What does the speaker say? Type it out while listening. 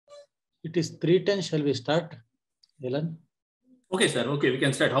It is 3:10. Shall we start, Ellen? Okay, sir. Okay, we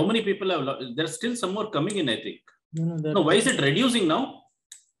can start. How many people have? There's still some more coming in, I think. No, why is it reducing now?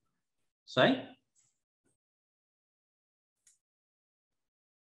 Sai?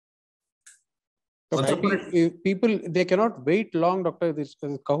 People, they cannot wait long, Doctor. This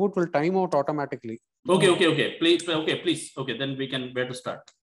Kahoot will time out automatically. Okay. Please. Okay, then we can better start.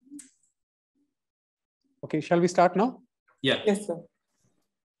 Okay, shall we start now? Yeah. Yes, sir.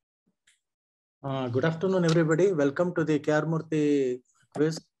 Good afternoon, everybody. Welcome to the K.R. Murthy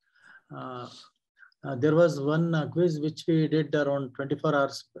quiz. There was one quiz which we did around 24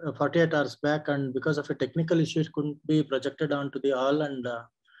 hours, 48 hours back, and because of a technical issue, it couldn't be projected onto the all, and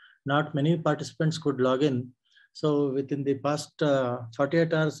not many participants could log in. So within the past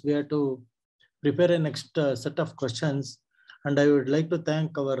 48 hours, we had to prepare a next set of questions. And I would like to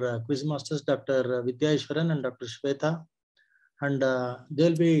thank our quiz masters, Dr. Vidya Ishwaran and Dr. Shweta. And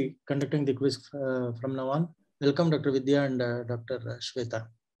they'll be conducting the quiz from now on. Welcome, Dr. Vidya and Dr. Shweta.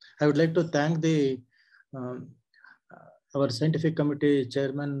 I would like to thank our scientific committee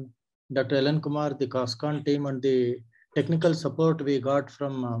chairman, Dr. Ellen Kumar, the COSCON team, and the technical support we got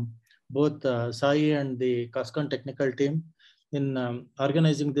from both Sai and the COSCON technical team in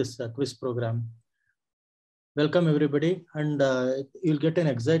organizing this quiz program. Welcome, everybody, and you'll get an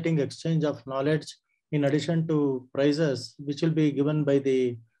exciting exchange of knowledge in addition to prizes, which will be given by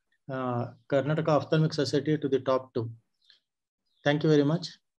the Karnataka Ophthalmic Society to the top 2. Thank you very much.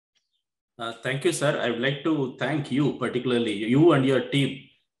 Thank you, sir. I would like to thank you, particularly you and your team,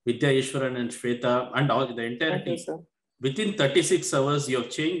 Vidya Ishwaran and Shweta, and all the entire team. Sir. Within 36 hours, you have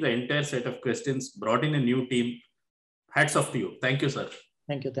changed the entire set of questions, brought in a new team. Hats off to you. Thank you, sir.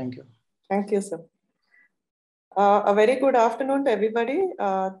 Thank you. Thank you, sir. A very good afternoon to everybody.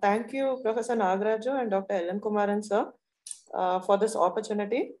 Thank you, Professor Nagaraju and Dr. Ellen Kumaran, sir, for this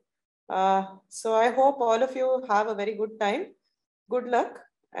opportunity. So I hope all of you have a very good time. Good luck,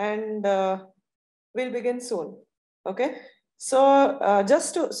 and we'll begin soon. Okay. So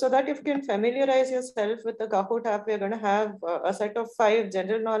so that you can familiarize yourself with the Kahoot app, we're going to have a set of 5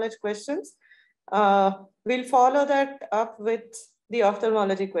 general knowledge questions. We'll follow that up with the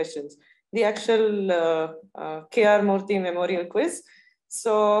ophthalmology questions, the actual K.R. Murthy Memorial Quiz.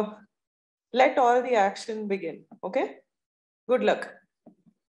 So let all the action begin. Okay. Good luck.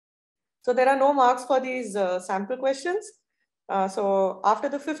 So there are no marks for these sample questions. So after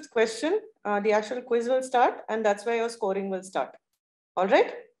the 5th question, the actual quiz will start, and that's where your scoring will start. All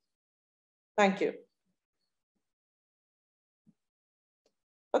right. Thank you.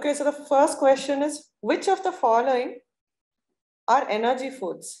 Okay, so the first question is, which of the following are energy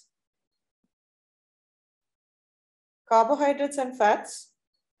foods? Carbohydrates and fats,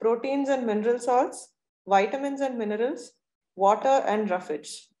 proteins and mineral salts, vitamins and minerals, water and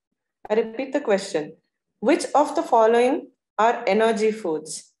roughage. I repeat the question. Which of the following are energy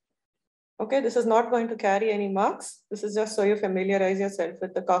foods? Okay, this is not going to carry any marks. This is just so you familiarize yourself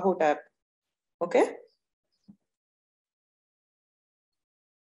with the Kahoot app. Okay.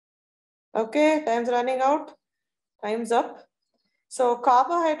 Okay, time's running out. Time's up. So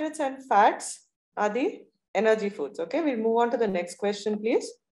carbohydrates and fats are the energy foods. Okay, we'll move on to the next question, please.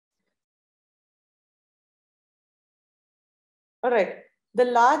 All right. The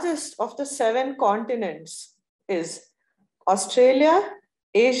largest of the 7 continents is Australia,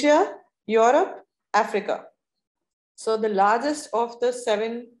 Asia, Europe, Africa. So the largest of the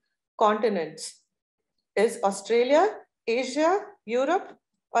 7 continents is Australia, Asia, Europe,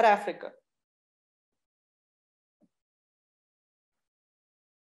 or Africa.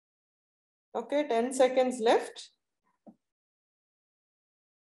 Okay, 10 seconds left.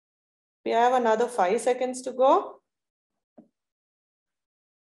 We have another 5 seconds to go.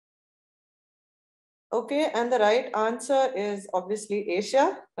 Okay, and the right answer is obviously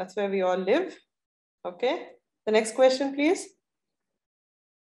Asia. That's where we all live. Okay, the next question, please.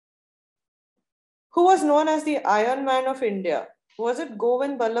 Who was known as the Iron Man of India? Was it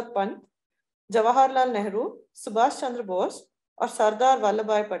Govind Ballabh Pant, Jawaharlal Nehru, Subhash Chandra Bose, or Sardar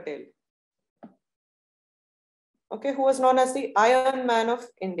Vallabhbhai Patel? Okay, who was known as the Iron Man of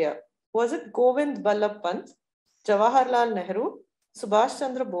India? Was it Govind Ballabh Pant, Jawaharlal Nehru, Subhash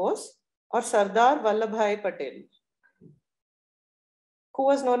Chandra Bose, or Sardar Vallabhbhai Patel? Who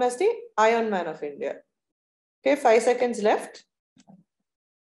was known as the Iron Man of India? Okay, 5 seconds left.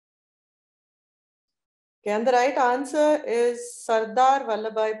 Okay, and the right answer is Sardar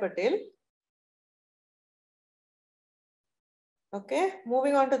Vallabhbhai Patel. Okay,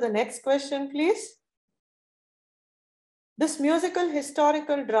 moving on to the next question, please. This musical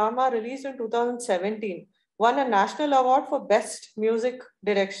historical drama released in 2017 won a national award for Best Music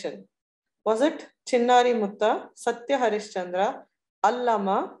Direction. Was it Chinnari Mutta, Satya Harishchandra,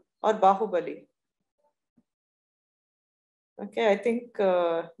 Allama, or Bahubali? Okay, I think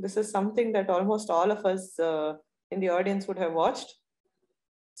this is something that almost all of us in the audience would have watched.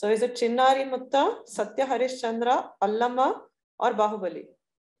 So is it Chinnari Mutta, Satya Harishchandra, Allama, or Bahubali?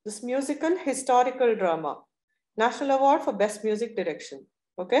 This musical historical drama. National Award for Best Music Direction.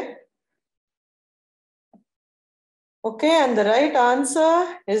 Okay. Okay, and the right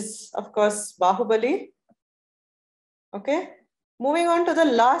answer is, of course, Bahubali. Okay. Moving on to the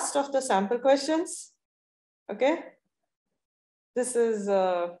last of the sample questions. Okay. This is,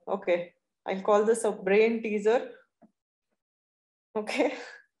 okay, I'll call this a brain teaser. Okay.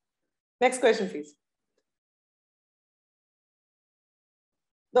 Next question, please.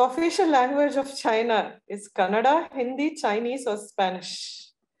 The official language of China is Kannada, Hindi, Chinese, or Spanish?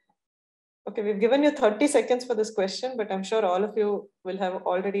 Okay, we've given you 30 seconds for this question, but I'm sure all of you will have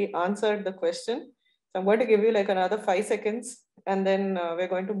already answered the question. So I'm going to give you like another 5 seconds, and then we're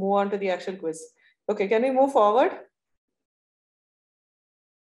going to move on to the actual quiz. Okay, can we move forward?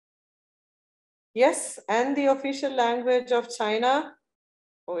 Yes, and the official language of China.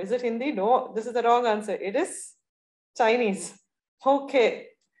 Oh, is it Hindi? No, this is the wrong answer. It is Chinese. Okay.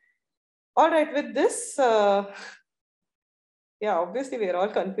 All right, with this, yeah, obviously we are all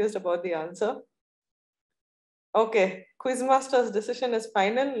confused about the answer. Okay, Quizmaster's decision is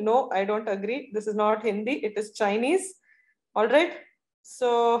final. No, I don't agree. This is not Hindi, it is Chinese. All right,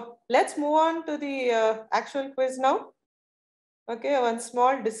 so let's move on to the actual quiz now. Okay, one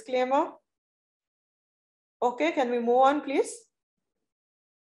small disclaimer. Okay, can we move on, please?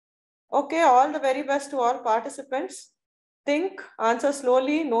 Okay, all the very best to all participants. Think, answer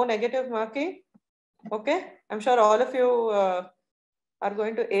slowly, no negative marking. Okay, I'm sure all of you are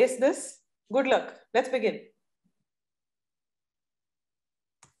going to ace this. Good luck. Let's begin.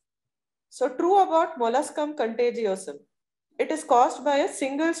 So true about Molluscum contagiosum. It is caused by a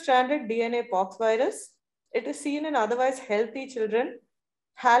single-stranded DNA pox virus. It is seen in otherwise healthy children.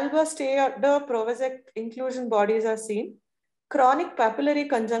 Halberstader Provazek inclusion bodies are seen. Chronic papillary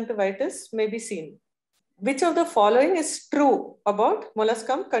conjunctivitis may be seen. Which of the following is true about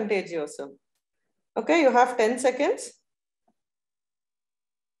Molluscum contagiosum? Okay, you have 10 seconds.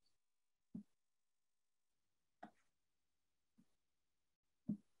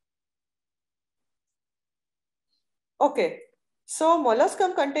 Okay, so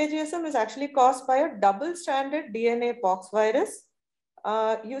Molluscum contagiosum is actually caused by a double-stranded DNA pox virus.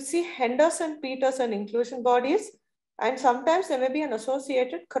 You see Henderson-Peterson inclusion bodies, and sometimes there may be an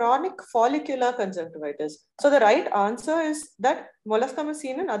associated chronic follicular conjunctivitis. So the right answer is that molluscum is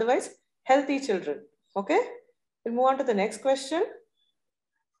seen in otherwise healthy children. Okay, we'll move on to the next question.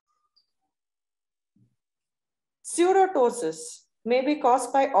 Pseudotosis may be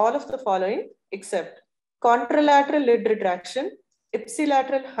caused by all of the following except contralateral lid retraction,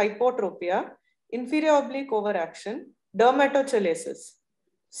 ipsilateral hypotropia, inferior oblique overaction, dermatochalasis.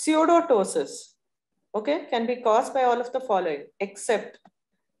 Pseudotosis, okay, can be caused by all of the following except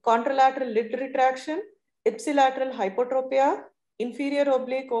contralateral lid retraction, ipsilateral hypotropia, inferior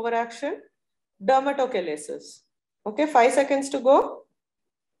oblique overaction, dermatochalasis. Okay, 5 seconds to go.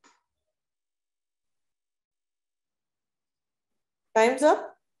 Time's up.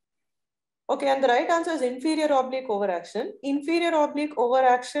 Okay, and the right answer is inferior oblique overaction. Inferior oblique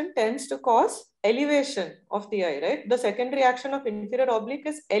overaction tends to cause elevation of the eye, right? The secondary action of inferior oblique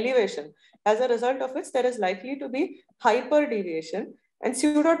is elevation, as a result of which there is likely to be hyperdeviation. And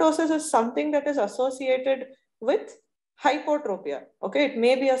pseudotosis is something that is associated with hypotropia. Okay, it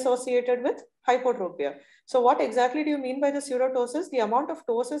may be associated with hypotropia. So what exactly do you mean by the pseudotosis? The amount of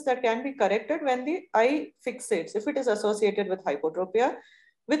ptosis that can be corrected when the eye fixates, if it is associated with hypotropia,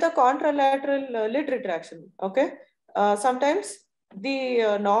 with a contralateral lid retraction. Okay, sometimes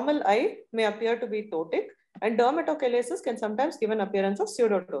the normal eye may appear to be ptotic, and dermatochalasis can sometimes give an appearance of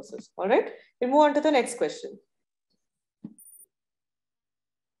pseudotosis. All right, we move on to the next question.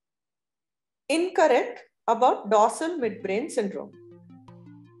 Incorrect about dorsal midbrain syndrome.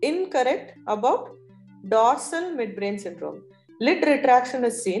 Incorrect about dorsal midbrain syndrome. Lid retraction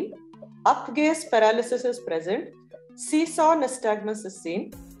is seen, up-gaze paralysis is present, seesaw nystagmus is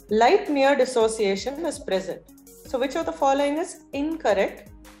seen, light mirror dissociation is present. So which of the following is incorrect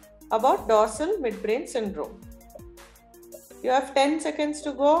about dorsal midbrain syndrome? You have 10 seconds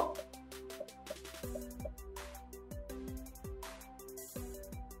to go.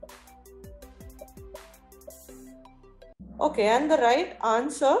 Okay, and the right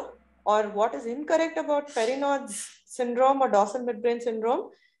answer, or what is incorrect about Perinaud's syndrome or dorsal midbrain syndrome,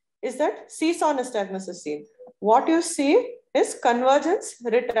 is that seesaw nystagmus is seen. What you see is convergence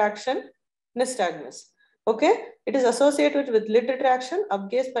retraction nystagmus. Okay, it is associated with lid retraction,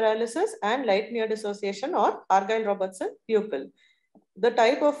 upgaze paralysis, and light near dissociation or Argyll-Robertson pupil. The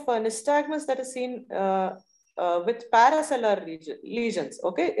type of nystagmus that is seen with paracellular lesions,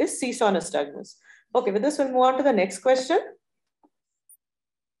 okay, is seesaw nystagmus. Okay, with this, we'll move on to the next question.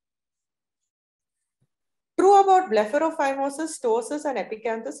 True about blepharophimosis, ptosis, and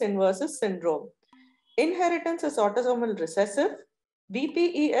epicanthus inversus syndrome. Inheritance is autosomal recessive.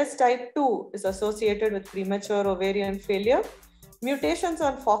 BPES type 2 is associated with premature ovarian failure. Mutations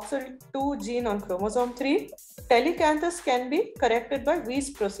on FOXL2 gene on chromosome 3. Telecanthus can be corrected by Weiss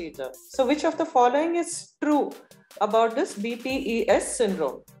procedure. So which of the following is true about this BPES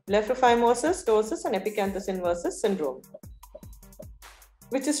syndrome? Blepharophimosis, ptosis, and epicanthus inversus syndrome.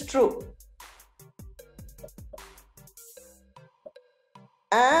 Which is true?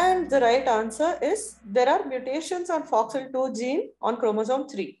 And the right answer is there are mutations on FOXL2 gene on chromosome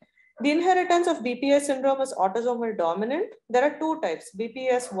 3. The inheritance of BPS syndrome is autosomal dominant. There are two types,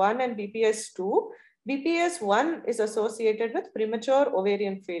 BPS1 and BPS2. BPS1 is associated with premature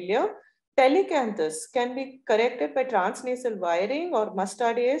ovarian failure. Telecanthus can be corrected by transnasal wiring or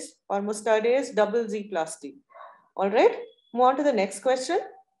mustardase double Z plasty. All right, move on to the next question.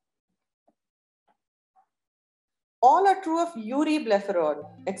 All are true of euriblepharon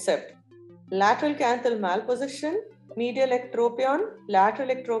except lateral canthal malposition, medial ectropion, lateral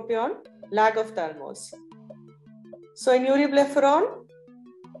ectropion, lag of thalamus. So in euriblepharon,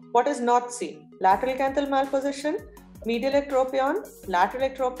 what is not seen? Lateral canthal malposition, medial ectropion, lateral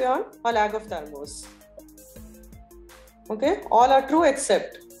ectropion, or lag of thalamus. Okay, all are true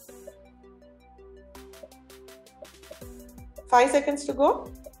except. 5 seconds to go.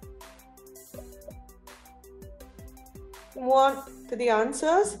 Move on to the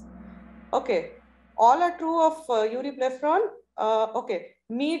answers. Okay, all are true of euriblepharon. Okay,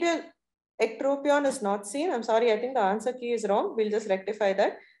 medial ectropion is not seen. I'm sorry, I think the answer key is wrong. We'll just rectify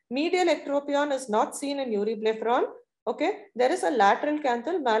that. Medial ectropion is not seen in euriblepharon. Okay, there is a lateral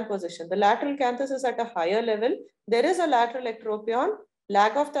canthal malposition. The lateral canthus is at a higher level. There is a lateral ectropion.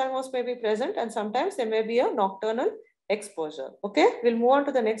 Lag of thalamus may be present, and sometimes there may be a nocturnal exposure. Okay, we'll move on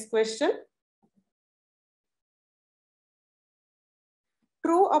to the next question.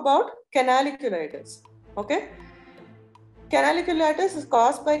 True about canaliculitis. Okay, canaliculitis is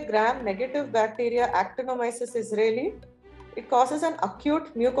caused by gram-negative bacteria Actinomyces israeli. It causes an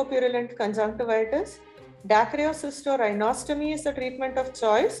acute mucopurulent conjunctivitis. Dacryocysto-rhinostomy is the treatment of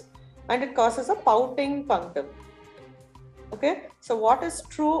choice, and it causes a pouting punctum. Okay, so what is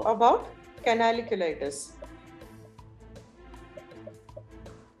true about canaliculitis?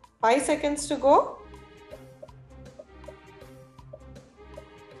 5 seconds to go.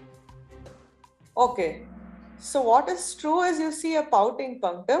 Okay, so what is true is you see a pouting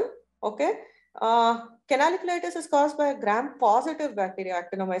punctum. Okay, canaliculitis is caused by a gram-positive bacteria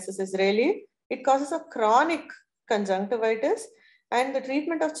Actinomyces israeli. It causes a chronic conjunctivitis, and the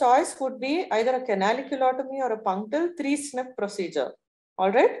treatment of choice would be either a canaliculotomy or a punctal 3-snip procedure.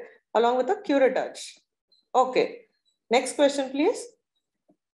 All right, along with a curettage. Okay, next question, please.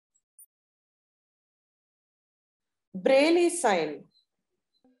 Braille sign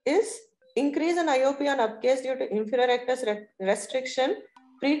is increase in IOP on upgaze due to inferior rectus restriction,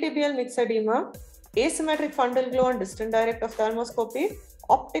 pretibial myxedema, asymmetric fundal glow on distant direct ophthalmoscopy,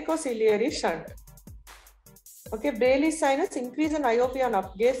 opticociliary shunt. Okay, Braille sign is increase in IOP on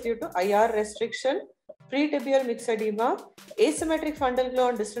upgaze due to IR restriction, pretibial myxedema, asymmetric fundal glow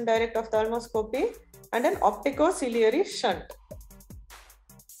on distant direct ophthalmoscopy, and an opticociliary shunt.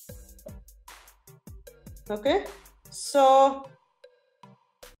 Okay, so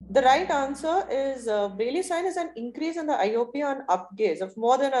the right answer is Braille sign is an increase in the IOP on upgaze of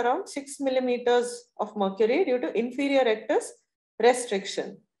more than around 6 millimeters of mercury due to inferior rectus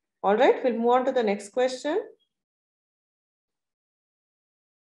restriction. All right, we'll move on to the next question.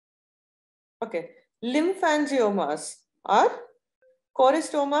 Okay, lymphangiomas are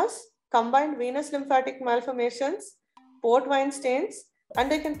choristomas, combined venous lymphatic malformations, port wine stains, and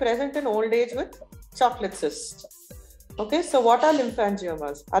they can present in old age with chocolate cysts. Okay, so what are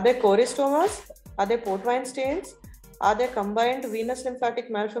lymphangiomas? Are they choristomas? Are they port wine stains? Are they combined venous lymphatic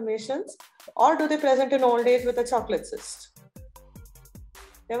malformations? Or do they present in old age with a chocolate cyst?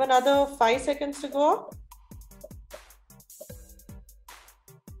 We have another 5 seconds to go.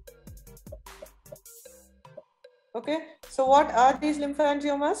 Okay, so what are these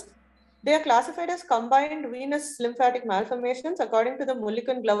lymphangiomas? They are classified as combined venous lymphatic malformations according to the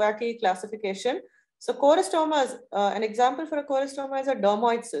Mulliken-Glowacki classification. So choristomas, an example for a choristoma is a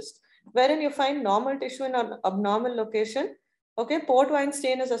dermoid cyst, wherein you find normal tissue in an abnormal location. Okay,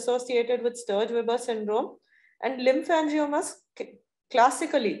 Port-Weinstein is associated with Sturge-Weber syndrome, and lymphangiomas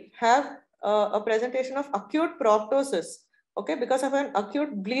classically have a presentation of acute proptosis, okay, because of an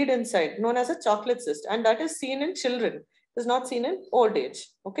acute bleed inside known as a chocolate cyst, and that is seen in children. It is not seen in old age.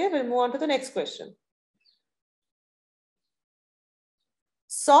 Okay, we'll move on to the next question.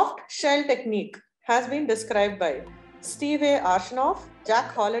 Soft shell technique has been described by Steve A. Arshinoff,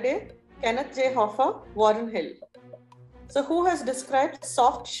 Jack Holliday, Kenneth J. Hoffer, Warren Hill. So who has described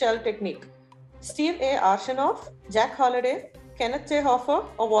soft shell technique? Steve A. Arshinoff, Jack Holliday, Kenneth J. Hoffer,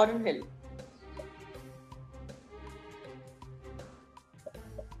 or Warren Hill?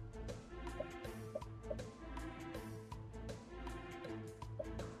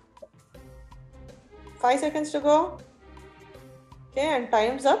 Five seconds to go. Okay, and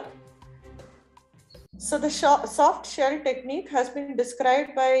time's up. So the soft shell technique has been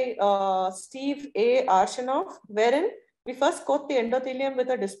described by Steve A. Arshinoff, wherein we first coat the endothelium with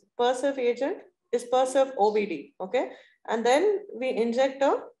a dispersive agent, dispersive OVD, okay? And then we inject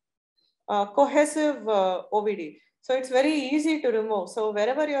a cohesive OVD. So it's very easy to remove. So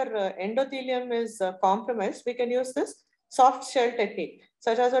wherever your endothelium is compromised, we can use this soft shell technique,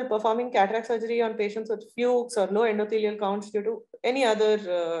 such as while performing cataract surgery on patients with fuchs or low endothelial counts due to any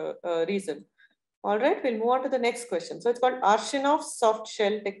other reason. All right, we'll move on to the next question. So it's called Arshinoff's soft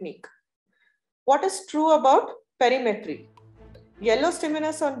shell technique. What is true about perimetry? Yellow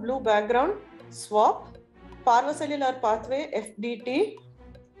stimulus on blue background, swap, parvocellular pathway, FDT,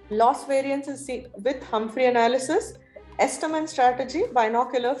 loss variance is seen with Humphrey analysis, Esterman strategy,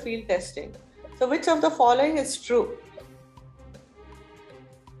 binocular field testing. So which of the following is true?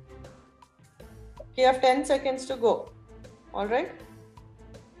 You have 10 seconds to go. All right.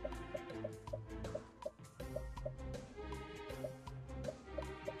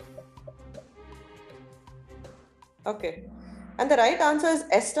 Okay, and the right answer is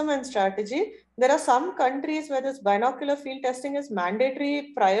Esterman strategy. There are some countries where this binocular field testing is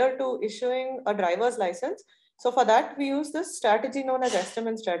mandatory prior to issuing a driver's license. So for that, we use this strategy known as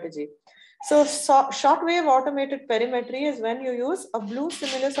Esterman strategy. So shortwave automated perimetry is when you use a blue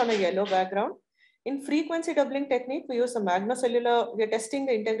stimulus on a yellow background. In frequency doubling technique, we use a magnocellular, we are testing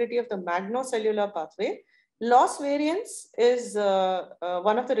the integrity of the magnocellular pathway. Loss variance is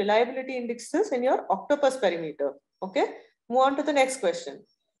one of the reliability indexes in your octopus perimeter. Okay, move on to the next question.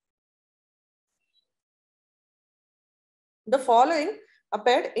 The following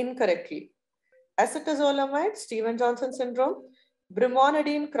appeared incorrectly. Acetazolamide, Stevens-Johnson syndrome,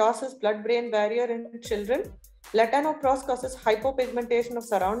 brimonidine crosses blood-brain barrier in children, latanoprost causes hypopigmentation of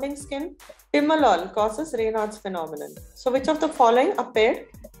surrounding skin, timolol causes Raynaud's phenomenon. So which of the following appeared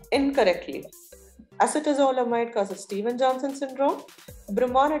incorrectly? Acetazolamide causes Stevens-Johnson syndrome,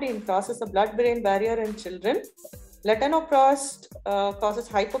 brimonidine crosses the blood-brain barrier in children, latanoprost causes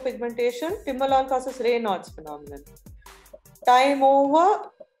hypopigmentation, timolol causes Raynaud's phenomenon. Time over,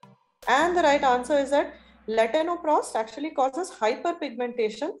 and the right answer is that latanoprost actually causes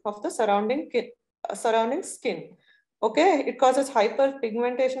hyperpigmentation of the surrounding skin. Okay, it causes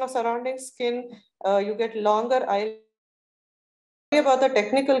hyperpigmentation of surrounding skin. You get longer eye. Sorry about the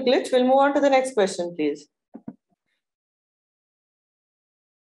technical glitch. We'll move on to the next question, please.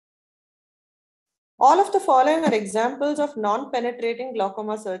 All of the following are examples of non-penetrating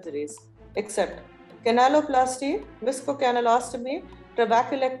glaucoma surgeries, except canaloplasty, viscocanalostomy,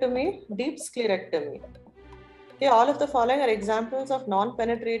 trabeculectomy, deep sclerectomy. Okay, all of the following are examples of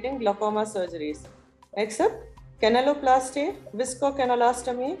non-penetrating glaucoma surgeries, except canaloplasty,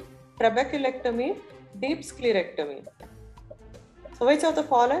 viscocanalostomy, trabeculectomy, deep sclerectomy. So which of the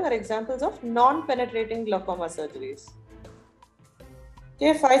following are examples of non-penetrating glaucoma surgeries?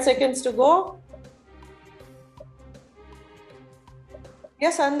 Okay, 5 seconds to go.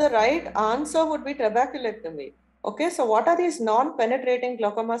 Yes, and the right answer would be trabeculectomy. Okay, so what are these non-penetrating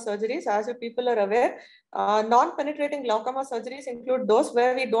glaucoma surgeries? As you people are aware, non-penetrating glaucoma surgeries include those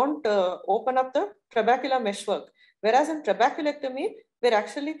where we don't open up the trabecular meshwork. Whereas in trabeculectomy, we're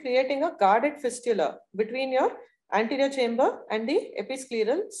actually creating a guarded fistula between your anterior chamber and the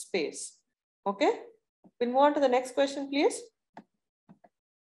episcleral space. Okay, we'll move on to the next question, please.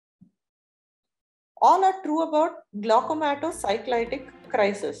 All are true about glaucomatocyclitic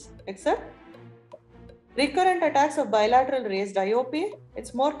crisis, except recurrent attacks of bilateral raised IOP.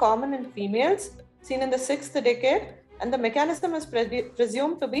 It's more common in females, seen in the 6th decade, and the mechanism is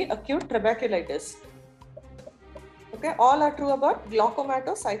presumed to be acute trabeculitis. Okay, all are true about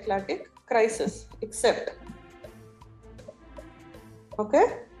glaucomatocyclitic crisis, except. Okay,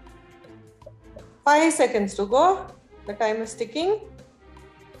 5 seconds to go. The time is ticking.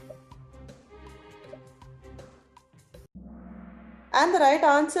 And the right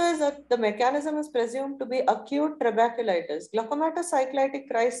answer is that the mechanism is presumed to be acute trabeculitis. Glaucomatous-cyclitic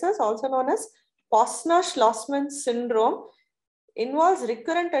crisis, also known as Posner-Schlossman syndrome, involves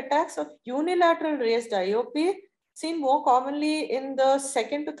recurrent attacks of unilateral raised IOP, seen more commonly in the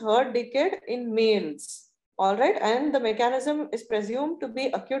 2nd to 3rd decade in males. All right, and the mechanism is presumed to be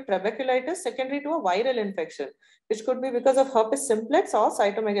acute trabeculitis secondary to a viral infection, which could be because of herpes simplex or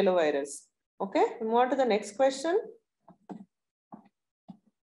cytomegalovirus. Okay, we move on to the next question.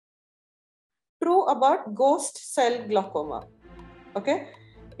 True about ghost cell glaucoma. Okay,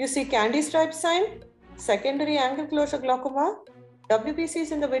 you see candy stripe sign, secondary angle closure glaucoma,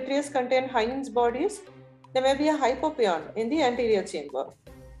 WBCs in the vitreous contain Heinz bodies. There may be a hypopion in the anterior chamber.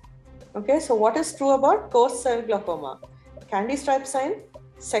 Okay, so what is true about ghost cell glaucoma? Candy stripe sign,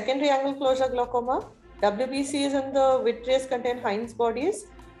 secondary angle closure glaucoma, WBCs in the vitreous contain Heinz bodies,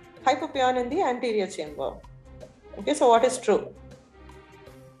 hypopion in the anterior chamber. Okay, so what is true?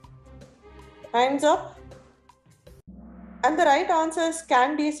 Hands up. And the right answer is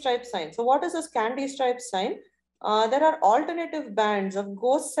candy stripe sign. So what is this candy stripe sign? There are alternative bands of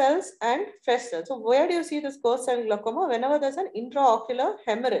ghost cells and fresh cells. So where do you see this ghost cell glaucoma? Whenever there's an intraocular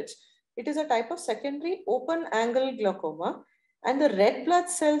hemorrhage. It is a type of secondary open angle glaucoma, and the red blood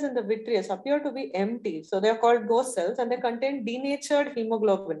cells in the vitreous appear to be empty. So they are called ghost cells, and they contain denatured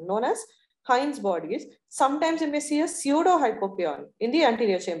hemoglobin known as Heinz bodies. Sometimes you may see a pseudo hypopion in the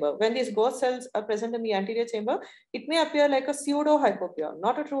anterior chamber. When these ghost cells are present in the anterior chamber, it may appear like a pseudo hypopion,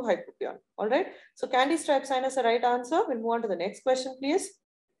 not a true hypopion. All right. So candy stripe sign is the right answer. We'll move on to the next question, please.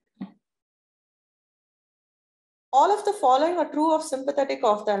 All of the following are true of sympathetic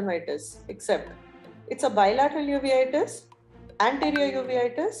ophthalmitis, except it's a bilateral uveitis, anterior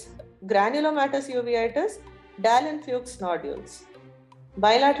uveitis, granulomatous uveitis, Dahl and Fuchs nodules.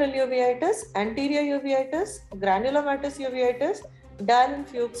 Bilateral uveitis, anterior uveitis, granulomatous uveitis, Dahl and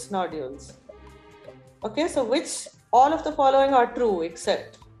Fuchs nodules. Okay, so which all of the following are true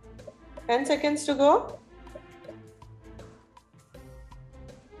except? 10 seconds to go.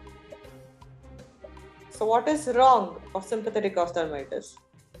 So what is wrong of sympathetic ophthalmitis?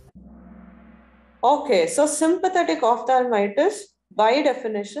 Okay, so sympathetic ophthalmitis by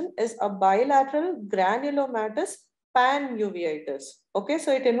definition is a bilateral granulomatous panuveitis. Okay,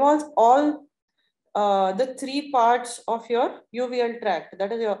 so it involves all the 3 parts of your uveal tract,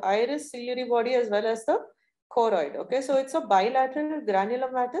 that is your iris, ciliary body, as well as the choroid. Okay, so it's a bilateral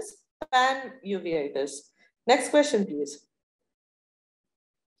granulomatous panuveitis. Next question, please.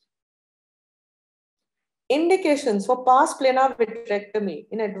 Indications for pars plana vitrectomy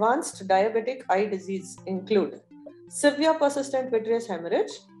in advanced diabetic eye disease include severe persistent vitreous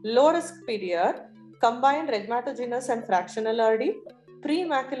hemorrhage, low risk PDR, combined rhegmatogenous and fractional RD,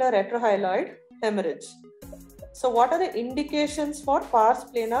 premacular retrohyaloid hemorrhage. So what are the indications for pars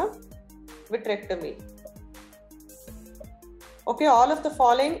plana vitrectomy? Okay, all of the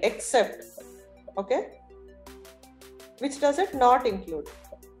following except, okay, which does it not include?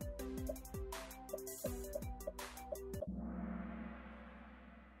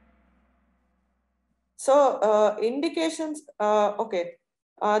 So indications, okay,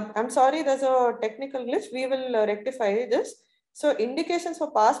 I'm sorry, there's a technical glitch. We will rectify this. So indications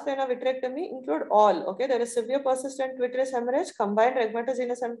for pars plana vitrectomy include all, okay, there is severe persistent vitreous hemorrhage, combined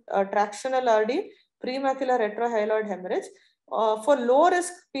rhegmatogenous and tractional RD, premacular retrohyaloid hemorrhage. For low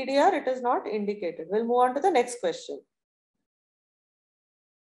risk PDR, it is not indicated. We'll move on to the next question.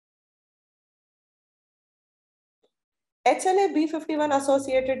 HLA-B51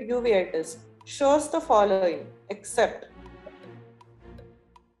 associated uveitis shows the following except,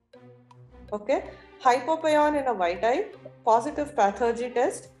 okay, hypopion in a white eye, positive pathergy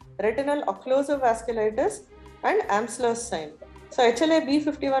test, retinal occlusive vasculitis, and Amsler's sign. So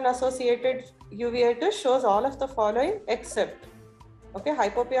HLA-B51 associated uveitis shows all of the following except, okay,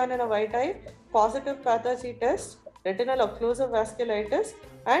 hypopion in a white eye, positive pathergy test, retinal occlusive vasculitis,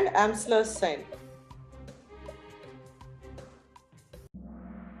 and Amsler's sign.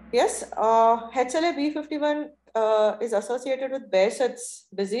 Yes, HLA-B51 is associated with Behçet's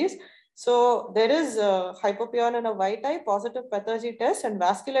disease. So there is hypopion in a white eye, positive pathergy test, and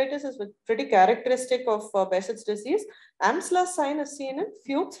vasculitis is pretty characteristic of Behçet's disease. Amsler's sign is seen in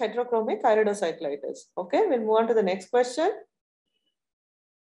Fuchs heterochromic iridocyclitis. Okay, we'll move on to the next question.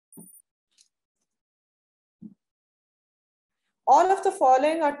 All of the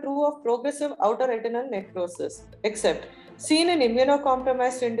following are true of progressive outer retinal necrosis, except seen in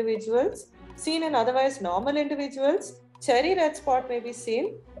immunocompromised individuals, seen in otherwise normal individuals, cherry red spot may be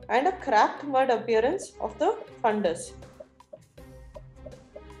seen, and a cracked mud appearance of the fundus.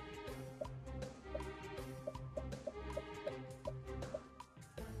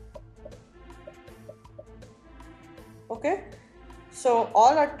 Okay, so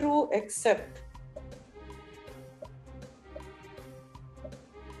all are true except.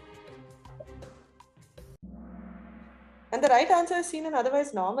 And the right answer is seen in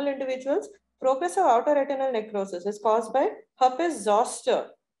otherwise normal individuals. Progressive outer retinal necrosis is caused by herpes zoster.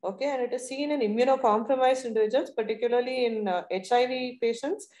 Okay, and it is seen in immunocompromised individuals, particularly in HIV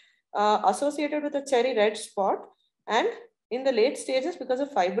patients associated with a cherry red spot. And in the late stages, because of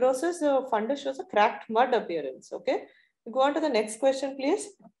fibrosis, the fundus shows a cracked mud appearance. Okay, go on to the next question, please.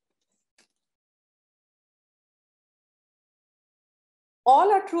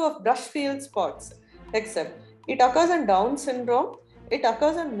 All are true of brush field spots, except it occurs in Down syndrome. It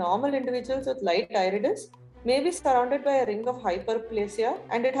occurs in normal individuals with light iridis, may be surrounded by a ring of hyperplasia,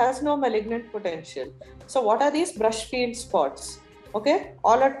 and it has no malignant potential. So what are these brush field spots? Okay,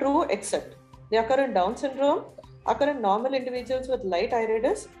 all are true except they occur in Down syndrome, occur in normal individuals with light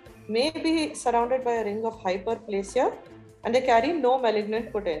iridis, may be surrounded by a ring of hyperplasia, and they carry no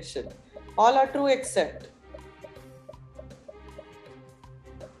malignant potential. All are true except.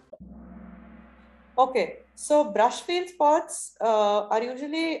 Okay, so brush field spots are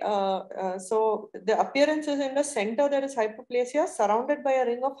usually, so the appearance is in the center, there is hyperplasia surrounded by a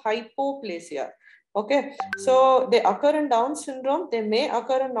ring of hypoplasia. Okay, so they occur in Down syndrome, they may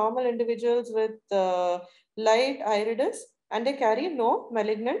occur in normal individuals with light iridis, and they carry no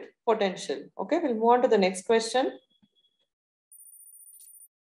malignant potential. Okay, we'll move on to the next question.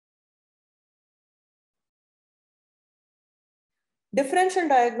 Differential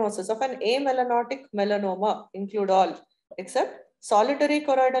diagnosis of an amelanotic melanoma include all except solitary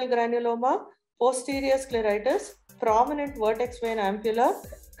choroidal granuloma, posterior scleritis, prominent vertex vein ampulla,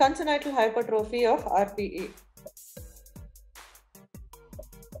 congenital hypertrophy of RPE.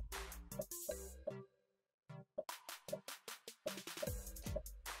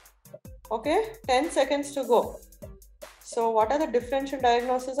 Okay, 10 seconds to go. So what are the differential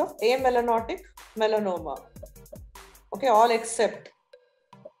diagnoses of amelanotic melanoma? Okay, all except.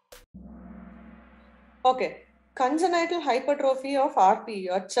 Okay, congenital hypertrophy of RPE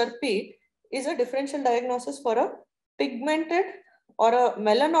or CHRP is a differential diagnosis for a pigmented or a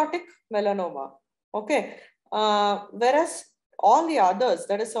melanotic melanoma. Okay, whereas all the others,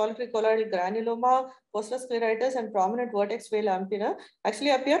 that is solitary choroidal granuloma, posterior scleritis, and prominent vertex vein ampulla,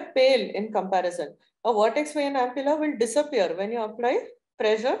 actually appear pale in comparison. A vertex vein ampulla will disappear when you apply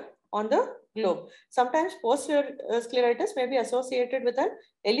pressure on the globe. Sometimes posterior scleritis may be associated with an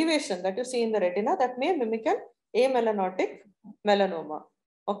elevation that you see in the retina that may mimic an amelanotic melanoma.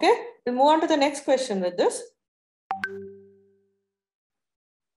 Okay, we'll move on to the next question with this.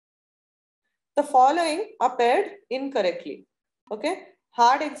 The following are paired incorrectly. Okay,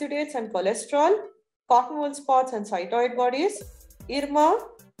 hard exudates and cholesterol, cotton wool spots and cytoid bodies, IRMA,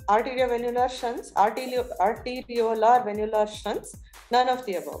 arteriovenular shunts, arteriolar venular shunts, none of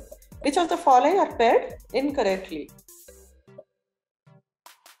the above. Which of the following are paired incorrectly?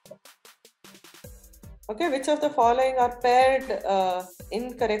 Okay, which of the following are paired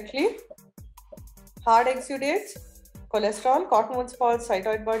incorrectly? Hard exudates, cholesterol, cotton wool spots,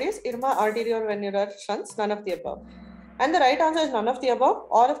 cytoid bodies, IRMA, arteriovenular shunts, none of the above. And the right answer is none of the above.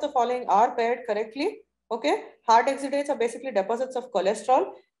 All of the following are paired correctly. Okay, hard exudates are basically deposits of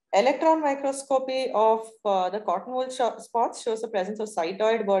cholesterol. Electron microscopy of the cotton wool spots shows the presence of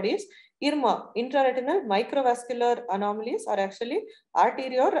cytoid bodies. IRMA, intraretinal microvascular anomalies, are actually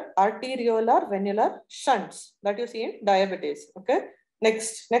arteriolar venular shunts that you see in diabetes. Okay,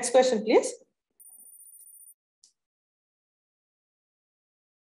 next question, please.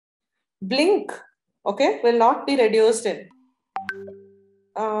 Blink, okay, will not be reduced in.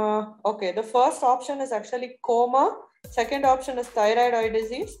 Okay, the first option is actually coma. Second option is thyroid eye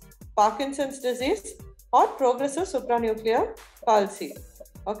disease, Parkinson's disease, or progressive supranuclear palsy.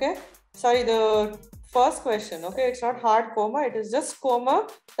 Okay, sorry, the first question. Okay, it's not hard coma, it is just coma,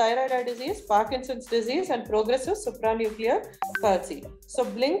 thyroid eye disease, Parkinson's disease, and progressive supranuclear palsy. So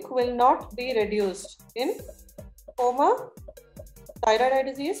blink will not be reduced in coma, thyroid eye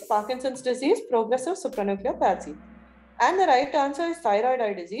disease, Parkinson's disease, progressive supranuclear palsy. And the right answer is thyroid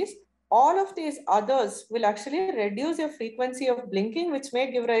eye disease. All of these others will actually reduce your frequency of blinking, which may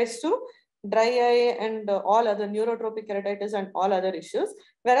give rise to dry eye and all other neurotropic keratitis and all other issues.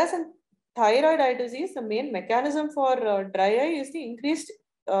 Whereas in thyroid eye disease, the main mechanism for dry eye is the increased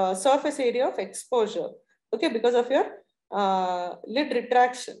surface area of exposure. Okay, because of your lid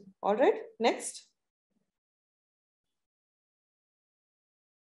retraction. All right, next.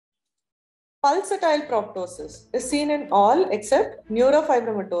 Pulsatile proptosis is seen in all except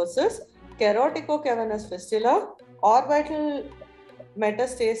neurofibromatosis, keratoconus fistula, orbital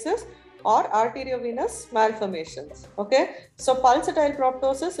metastasis, or arteriovenous malformations. Okay, so pulsatile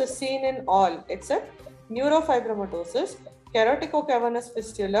proptosis is seen in all except neurofibromatosis, keratoconus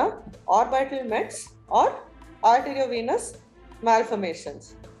fistula, orbital mets, or arteriovenous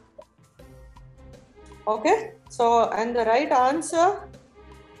malformations. Okay, so and the right answer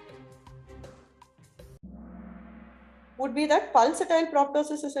would be that pulsatile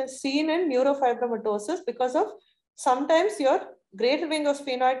proptosis is seen in neurofibromatosis because of sometimes your greater wing of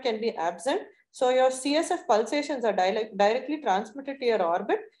sphenoid can be absent. So your CSF pulsations are directly transmitted to your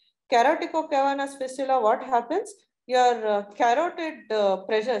orbit. Keratoconus fistula, what happens? Your carotid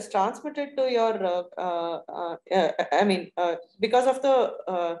pressure is transmitted to your, because of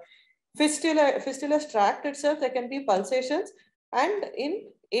the fistula tract itself, there can be pulsations. And in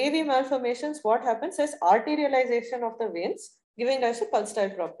AV malformations, what happens is arterialization of the veins, giving rise to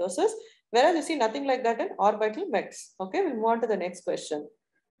pulsatile proptosis. Whereas you see nothing like that in orbital mets. Okay, we'll move on to the next question.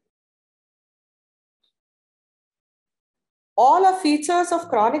 All are features of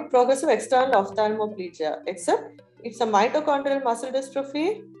chronic progressive external ophthalmoplegia, except it's a mitochondrial muscle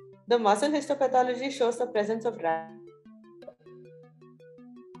dystrophy. The muscle histopathology shows the presence of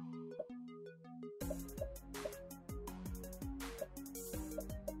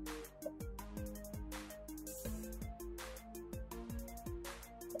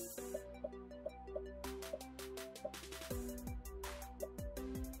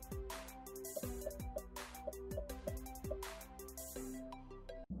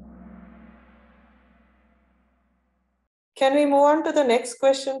Can we move on to the next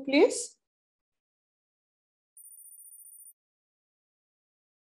question, please?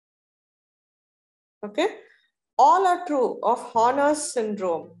 Okay. All are true of Horner's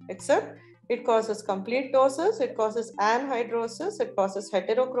syndrome, except it causes complete ptosis, it causes anhidrosis, it causes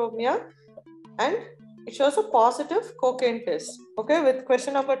heterochromia, and it shows a positive cocaine test. Okay, with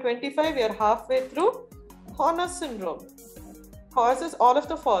question number 25, we are halfway through. Horner's syndrome causes all of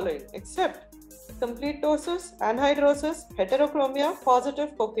the following, except complete ptosis, anhidrosis, heterochromia,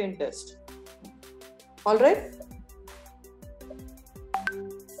 positive cocaine test. All right.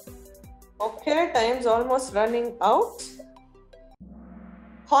 Okay, time's almost running out.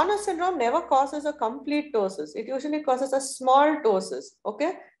 Horner syndrome never causes a complete ptosis. It usually causes a small ptosis.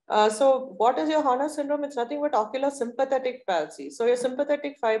 Okay. So what is your Horner syndrome? It's nothing but ocular sympathetic palsy. So your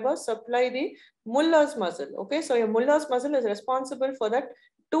sympathetic fibers supply the Muller's muscle. Okay. So your Muller's muscle is responsible for that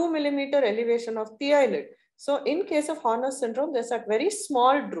 2 millimeter elevation of the eyelid. So in case of Horner syndrome, there's a very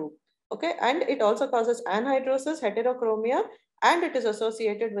small droop. Okay. And it also causes anhidrosis, heterochromia, and it is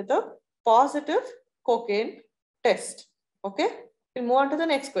associated with a positive cocaine test. Okay. We'll move on to the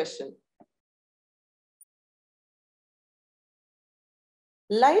next question.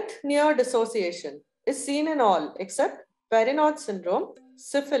 Light near dissociation is seen in all except Perinaud syndrome,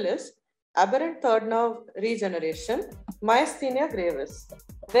 syphilis, aberrant third nerve regeneration, myasthenia gravis.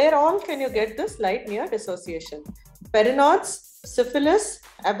 Where all can you get this light near dissociation? Perinaud's, syphilis,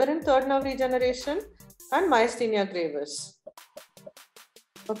 aberrant third nerve regeneration, and myasthenia gravis.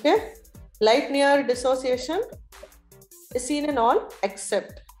 Okay, light near dissociation is seen in all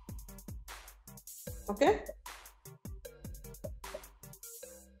except. Okay.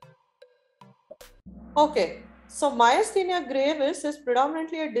 Okay, so myasthenia gravis is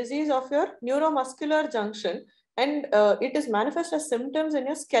predominantly a disease of your neuromuscular junction, and it is manifest as symptoms in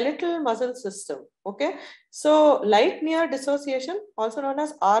your skeletal muscle system. Okay, so light near dissociation, also known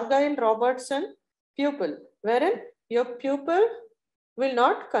as Argyll-Robertson pupil, wherein your pupil will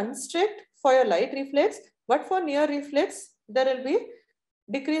not constrict for your light reflex, but for near reflex, there will be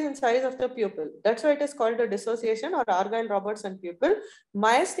decrease in size of the pupil. That's why it is called a dissociation or Argyll-Robertson pupil.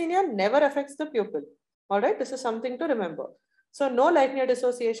 Myasthenia never affects the pupil. All right, this is something to remember. So no light near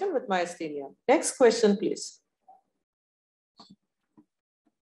dissociation with myasthenia. Next question, please.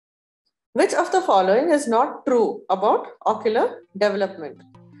 Which of the following is not true about ocular development?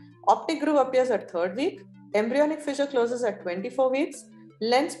 Optic groove appears at 3rd week. Embryonic fissure closes at 24 weeks.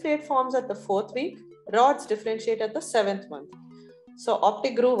 Lens plate forms at the 4th week. Rods differentiate at the 7th month. So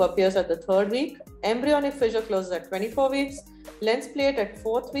optic groove appears at the 3rd week. Embryonic fissure closes at 24 weeks. Lens plate at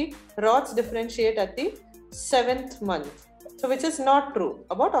 4th week. Rods differentiate at the 7th month. So which is not true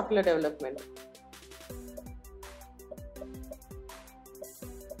about ocular development?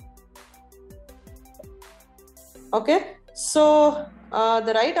 Okay, so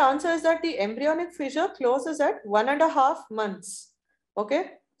the right answer is that the embryonic fissure closes at 1.5 months.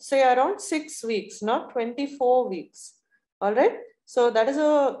 Okay, say around 6 weeks, not 24 weeks. All right, so that is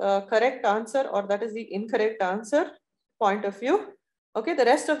a correct answer, or that is the incorrect answer point of view. Okay, the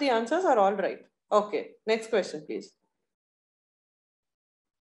rest of the answers are all right. Okay, next question, please.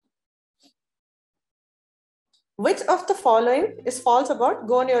 Which of the following is false about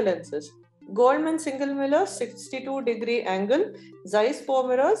gonio lenses? Goldman single mirror, 62-degree angle, Zeiss 4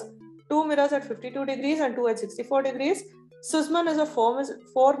 mirrors, 2 mirrors at 52 degrees and 2 at 64 degrees. Sussman is a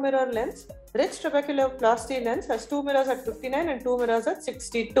 4 mirror lens. Rich trabeculoplasty lens has 2 mirrors at 59 and 2 mirrors at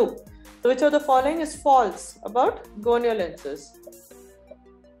 62. So which of the following is false about gonio lenses?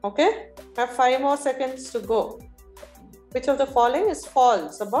 Okay, have 5 more seconds to go. Which of the following is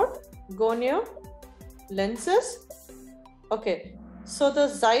false about gonio lenses? Okay, so the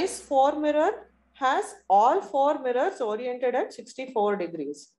Zeiss 4 mirror has all 4 mirrors oriented at 64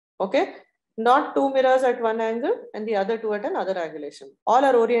 degrees. Okay, not 2 mirrors at one angle and the other 2 at another angulation. All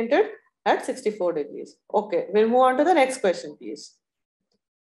are oriented at 64 degrees. Okay, we'll move on to the next question, please.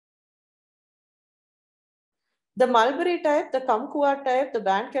 The Mulberry type, the kumquat type, the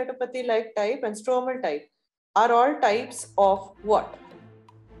band keratopathy-like type, and stromal type are all types of what?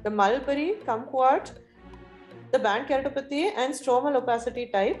 The Mulberry, kumquat, the band keratopathy, and stromal opacity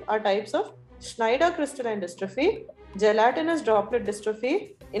type are types of Schneider crystalline dystrophy, gelatinous droplet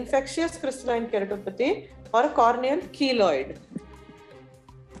dystrophy, infectious crystalline keratopathy, or a corneal keloid.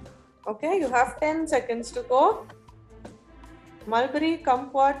 Okay, you have 10 seconds to go. Mulberry,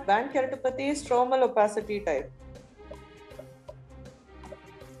 kumquat, band keratopathy, stromal opacity type.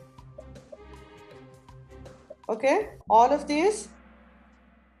 Okay, all of these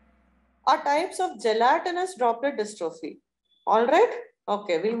are types of gelatinous droplet dystrophy. All right.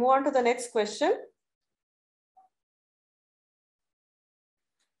 Okay, we'll move on to the next question.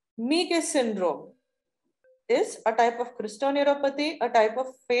 Meages syndrome is a type of crystoneuropathy, a type of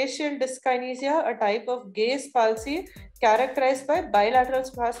facial dyskinesia, a type of gaze palsy characterized by bilateral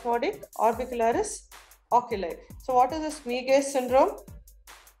spasmodic orbicularis oculi. So what is this Meages syndrome?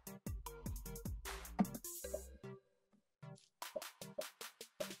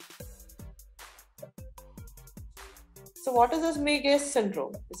 So what is this Meages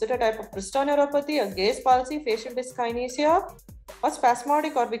syndrome? Is it a type of crystoneuropathy, a gaze palsy, facial dyskinesia, or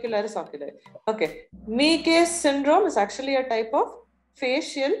spasmodic orbicularis oculi? Okay, Meages syndrome is actually a type of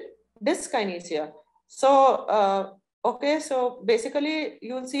facial dyskinesia. So, okay, so basically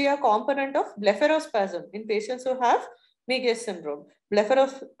you'll see a component of blepharospasm in patients who have Meages syndrome.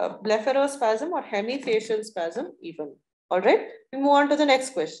 Blepharospasm or hemifacial spasm even. All right, we'll move on to the next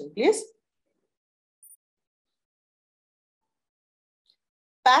question, please.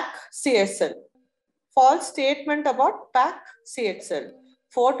 PAC-CXL. False statement about PAC-CXL.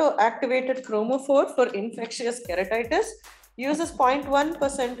 Photoactivated chromophore for infectious keratitis. Uses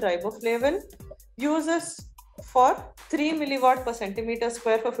 0.1% riboflavin. Uses for 3 milliwatt per centimeter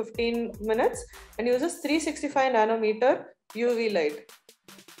square for 15 minutes and uses 365 nanometer UV light.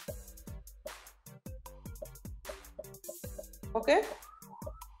 Okay.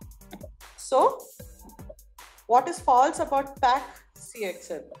 So, what is false about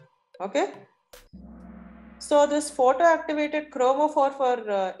PAC-CXL? Okay. So this photoactivated chromophore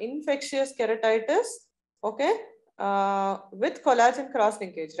for infectious keratitis, okay, with collagen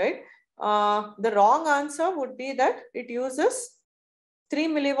cross-linkage, right? The wrong answer would be that it uses 3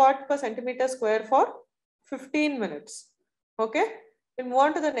 milliwatt per centimeter square for 15 minutes. Okay, we'll move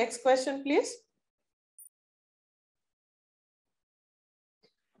on to the next question, please.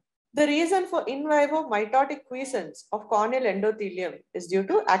 The reason for in vivo mitotic quiescence of corneal endothelium is due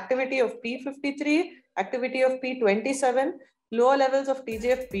to activity of P53, activity of P27, lower levels of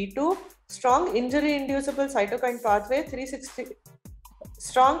TGF-B2, strong injury-inducible cytokine pathway 360,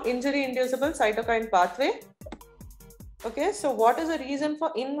 strong injury-inducible cytokine pathway. Okay, so what is the reason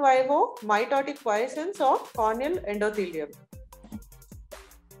for in vivo mitotic quiescence of corneal endothelium?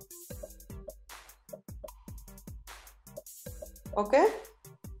 Okay.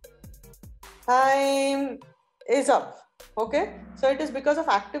 Time is up. Okay, so it is because of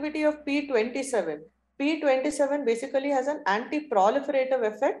activity of P27. P27 basically has an anti-proliferative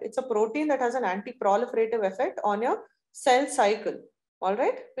effect. It's a protein that has an anti-proliferative effect on your cell cycle. All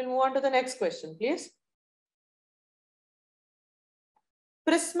right, we'll move on to the next question, please.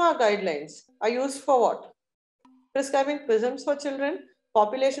 PRISMA guidelines are used for what? Prescribing prisms for children,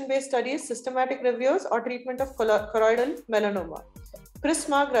 population-based studies, systematic reviews, or treatment of choroidal melanoma.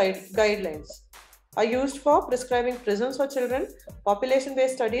 PRISMA guidelines are used for prescribing prisms for children,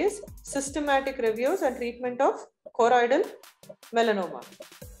 population-based studies, systematic reviews, and treatment of choroidal melanoma.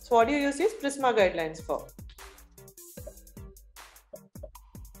 So what do you use these PRISMA guidelines for?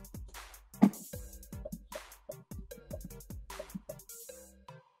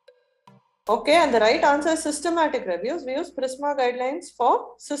 Okay, and the right answer is systematic reviews. We use PRISMA guidelines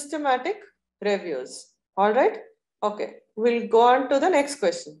for systematic reviews. All right. Okay, we'll go on to the next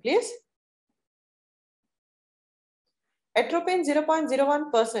question, please. Atropine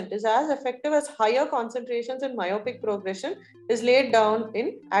 0.01% is as effective as higher concentrations in myopic progression is laid down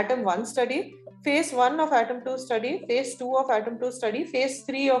in Atom 1 study, phase 1 of Atom 2 study, phase 2 of Atom 2 study, phase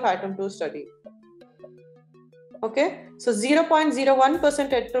 3 of Atom 2 study. Okay, so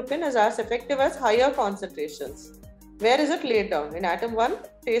 0.01% atropine is as effective as higher concentrations. Where is it laid down? In Atom 1,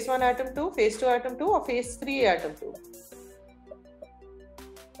 phase 1 Atom 2, phase 2 Atom 2 or phase 3 Atom 2?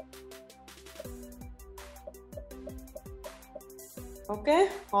 Okay,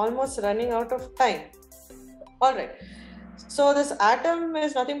 almost running out of time. All right. So this atom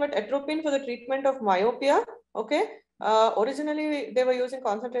is nothing but atropine for the treatment of myopia. Okay. Originally, they were using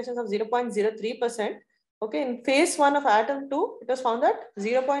concentrations of 0.03%. Okay. In phase 1 of Atom 2, it was found that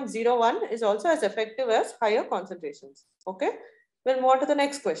 0.01 is also as effective as higher concentrations. Okay. We'll move on to the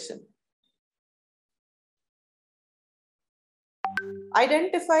next question.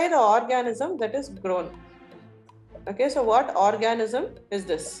 Identify the organism that is grown. Okay, so what organism is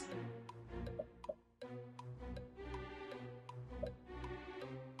this?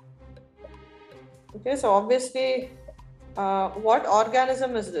 Okay, so obviously, what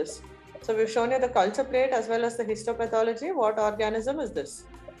organism is this? So we've shown you the culture plate as well as the histopathology. What organism is this?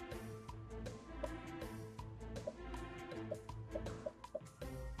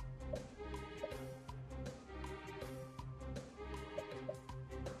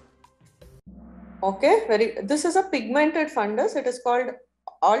 Okay, this is a pigmented fundus. It is called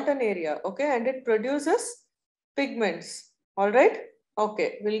Alternaria. Okay, and it produces pigments. All right.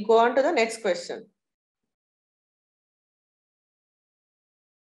 Okay, we'll go on to the next question.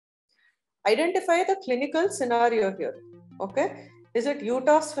 Identify the clinical scenario here. Okay, is it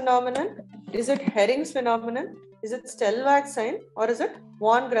Uthoff's phenomenon? Is it Herring's phenomenon? Is it Stellwag sign or is it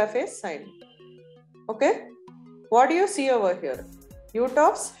von Graeff's sign? Okay, what do you see over here?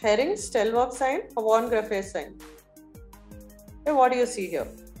 Uthoff's, Herring's, Stellwag sign or von Graeff's sign? Okay, what do you see here?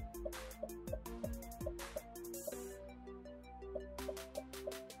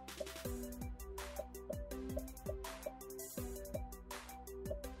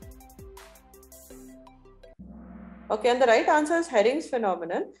 Okay, and the right answer is Herring's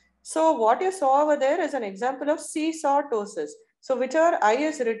phenomenon. So what you saw over there is an example of seesaw ptosis. So whichever eye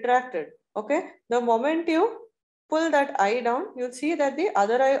is retracted, okay, the moment you pull that eye down, you'll see that the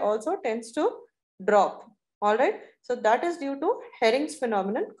other eye also tends to drop. All right. So that is due to Herring's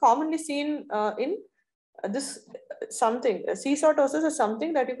phenomenon, commonly seen in this something. Seesaw ptosis is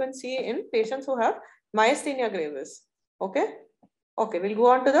something that you can see in patients who have myasthenia gravis. Okay. Okay, we'll go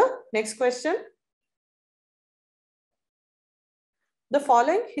on to the next question. The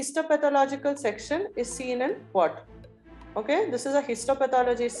following histopathological section is seen in what? Okay, this is a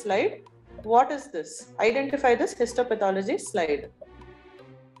histopathology slide. What is this? Identify this histopathology slide.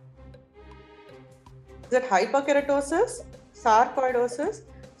 Is it hyperkeratosis, sarcoidosis,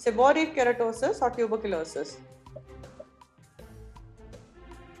 seborrheic keratosis, or tuberculosis?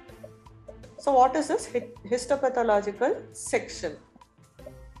 So what is this histopathological section?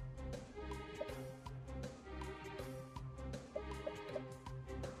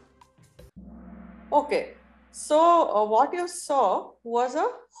 Okay, so what you saw was a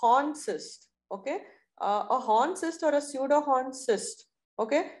horn cyst. Okay, a horn cyst or a pseudo horn cyst,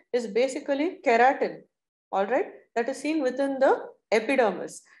 okay, is basically keratin, all right, that is seen within the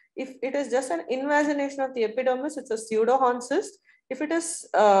epidermis. If it is just an invagination of the epidermis, it's a pseudo horn cyst. If it is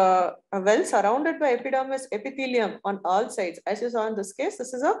well surrounded by epidermis epithelium on all sides, as you saw in this case,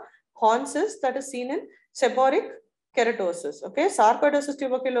 this is a horn cyst that is seen in seborrheic keratosis. Okay, sarcoidosis,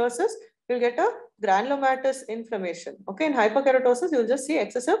 tuberculosis, you'll get a granulomatous inflammation. Okay, in hyperkeratosis, you'll just see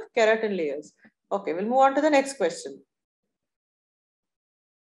excessive keratin layers. Okay, we'll move on to the next question.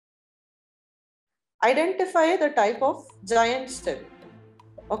 Identify the type of giant cell.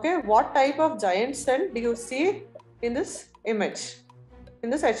 Okay, what type of giant cell do you see in this image, in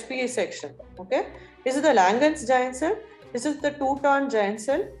this HPE section? Okay, is it the Langerhans giant cell? Is it the two-tone giant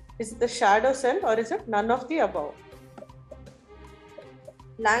cell? Is it the shadow cell, or is it none of the above?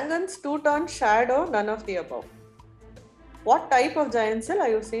 Langerhans, two-tone, shadow, none of the above. What type of giant cell are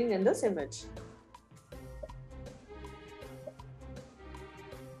you seeing in this image?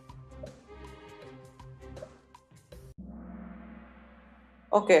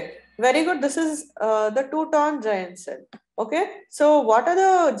 Okay, very good. This is the two-tone giant cell. Okay, so what are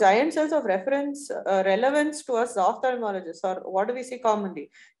the giant cells of reference relevance to us ophthalmologists, or what do we see commonly?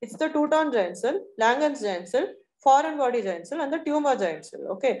 It's the two-tone giant cell, Langerhans giant cell, foreign body giant cell, and the tumor giant cell.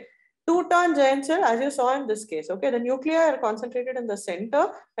 Okay, two-tone giant cell, as you saw in this case. Okay, the nuclei are concentrated in the center,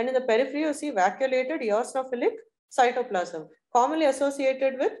 and in the periphery you see vacuolated eosinophilic cytoplasm, commonly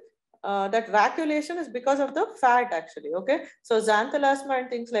associated with that vacuolation is because of the fat actually, okay? So xanthelasma and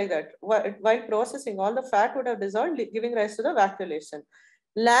things like that, while processing, all the fat would have dissolved, giving rise to the vacuolation.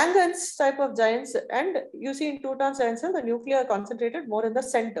 Langerhans type of giant cell, and you see in two-tone giant cell, the nuclei are concentrated more in the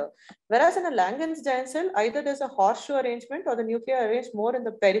center. Whereas in a Langerhans giant cell, either there's a horseshoe arrangement or the nuclei are arranged more in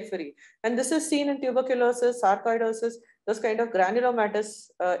the periphery. And this is seen in tuberculosis, sarcoidosis, those kind of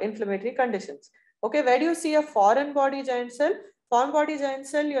granulomatous inflammatory conditions. Okay, where do you see a foreign body giant cell? Foreign body giant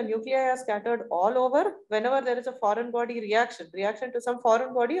cell, your nuclei are scattered all over. Whenever there is a foreign body reaction to some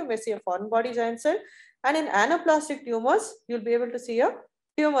foreign body, you may see a foreign body giant cell. And in anaplastic tumors, you'll be able to see a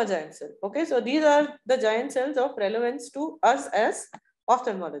tumor giant cell. Okay, so these are the giant cells of relevance to us as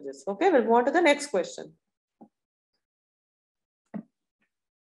ophthalmologists. Okay, we'll move on to the next question.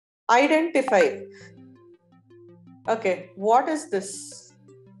 Identify. Okay, what is this?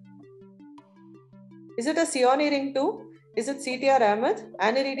 Is it a Sioni ring 2? Is it CTR Ahmed,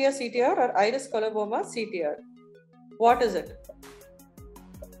 Aniridia CTR, or Iris coloboma CTR? What is it?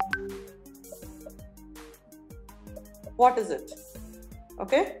 What is it?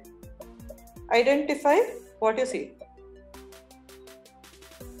 Okay. Identify what you see.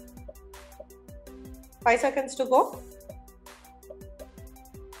 5 seconds to go.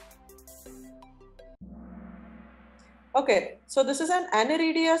 Okay, so this is an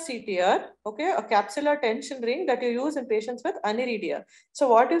aniridia CTR, okay, a capsular tension ring that you use in patients with aniridia. So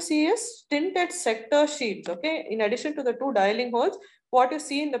what you see is tinted sector sheets, okay. In addition to the 2 dialing holes, what you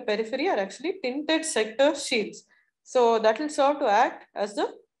see in the periphery are actually tinted sector sheets. So that will serve to act as the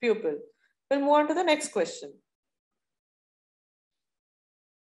pupil. We'll move on to the next question.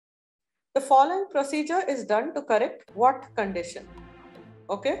 The following procedure is done to correct what condition?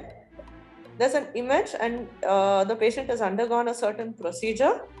 Okay. There's an image and the patient has undergone a certain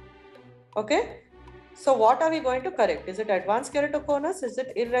procedure. Okay. So what are we going to correct? Is it advanced keratoconus? Is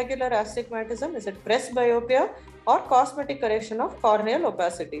it irregular astigmatism? Is it presbyopia or cosmetic correction of corneal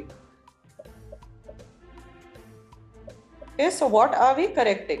opacity? Okay. So what are we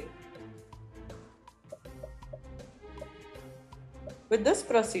correcting with this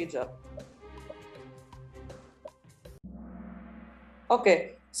procedure?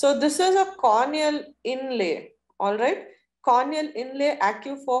 Okay. So this is a corneal inlay, all right? Corneal inlay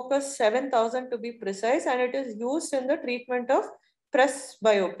AcuFocus 7000 to be precise, and it is used in the treatment of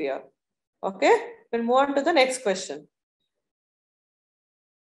presbyopia. Okay, we'll move on to the next question.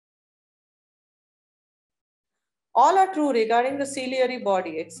 All are true regarding the ciliary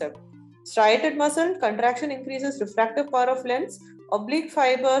body except striated muscle, contraction increases refractive power of lens, oblique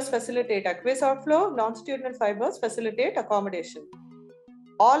fibers facilitate aqueous outflow, longitudinal fibers facilitate accommodation.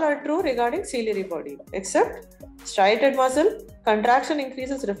 All are true regarding ciliary body, except striated muscle, contraction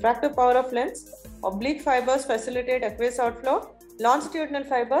increases refractive power of lens, oblique fibers facilitate aqueous outflow, longitudinal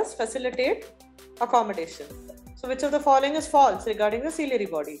fibers facilitate accommodation. So which of the following is false regarding the ciliary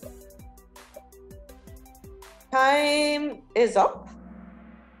body? Time is up.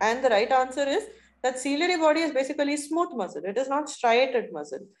 And the right answer is that ciliary body is basically smooth muscle. It is not striated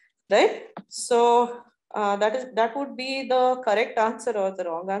muscle, right? So that would be the correct answer or the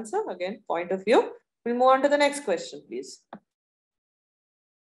wrong answer. Again, point of view. We'll move on to the next question, please.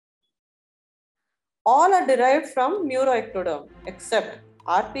 All are derived from neuroectoderm except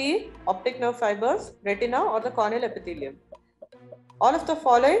RPE, optic nerve fibers, retina, or the corneal epithelium. All of the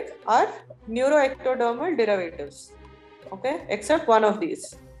following are neuroectodermal derivatives, okay, except one of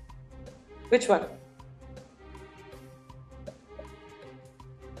these. Which one?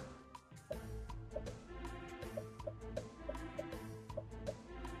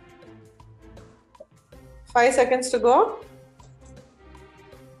 Five seconds to go.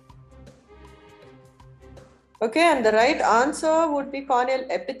 Okay, and the right answer would be corneal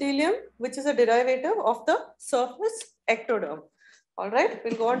epithelium, which is a derivative of the surface ectoderm. All right,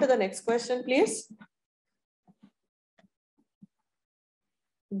 we'll go on to the next question, please.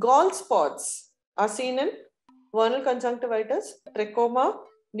 Gall spots are seen in vernal conjunctivitis, trachoma,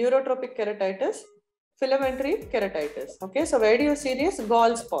 neurotropic keratitis, filamentary keratitis. Okay, so where do you see these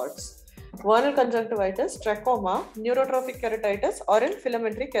gall spots? Vernal conjunctivitis, trachoma, neurotrophic keratitis, or in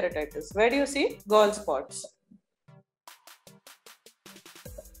filamentary keratitis. Where do you see gall spots?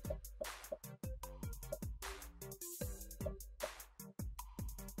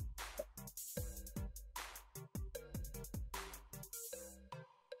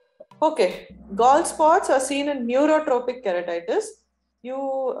 Okay, gall spots are seen in neurotropic keratitis.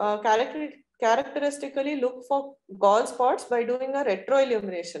 You characteristically look for gall spots by doing a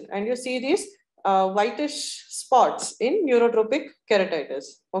retroillumination, and you see these whitish spots in neurotropic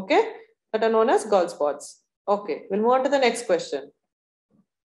keratitis, okay, that are known as gall spots. Okay, we'll move on to the next question.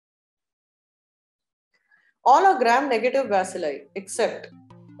 All are gram-negative bacilli except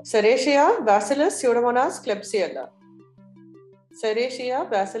Serratia, Bacillus, Pseudomonas, Klebsiella. Serratia,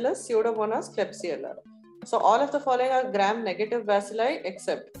 Bacillus, Pseudomonas, Klebsiella. So all of the following are gram-negative bacilli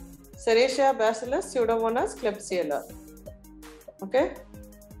except Serratia, Bacillus, Pseudomonas, Klebsiella. Okay.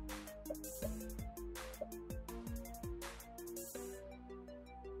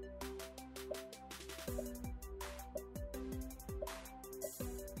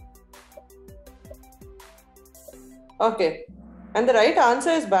 Okay. And the right answer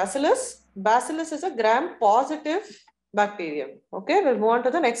is Bacillus. Bacillus is a gram-positive bacterium. Okay, we'll move on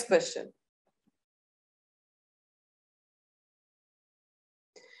to the next question.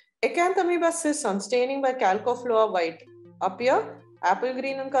 Acanthamoeba cysts on staining by Calcofloa white appear apple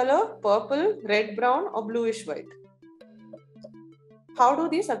green in color, purple, red brown, or bluish white. How do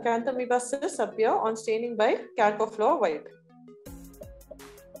these Acanthamoeba cysts appear on staining by Calcofloa white?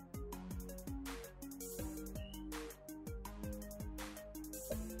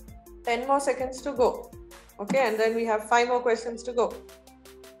 Ten more seconds to go. Okay, and then we have 5 more questions to go.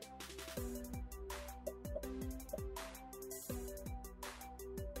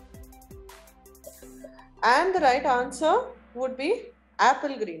 And the right answer would be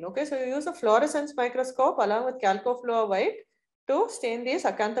apple green. Okay, so you use a fluorescence microscope along with Calcofloa white to stain these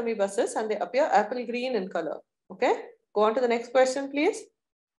Acanthamoeba cysts, and they appear apple green in color. Okay, go on to the next question, please.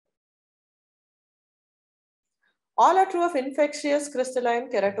 All are true of infectious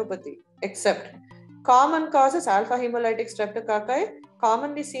crystalline keratopathy, except common cause is alpha hemolytic streptococci,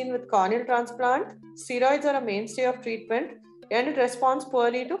 commonly seen with corneal transplant. Steroids are a mainstay of treatment, and it responds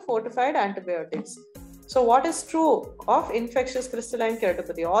poorly to fortified antibiotics. So what is true of infectious crystalline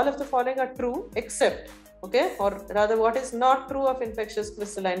keratopathy? All of the following are true except, okay, or rather what is not true of infectious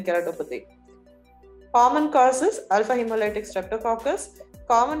crystalline keratopathy? Common causes, alpha hemolytic streptococcus,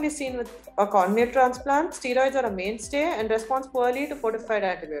 commonly seen with a corneal transplant. Steroids are a mainstay and responds poorly to fortified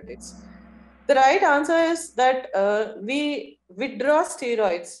antibiotics. The right answer is that we withdraw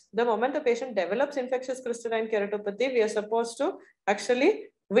steroids. The moment the patient develops infectious crystalline keratopathy, we are supposed to actually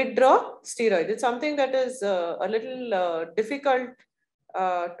withdraw steroids. It's something that is a little difficult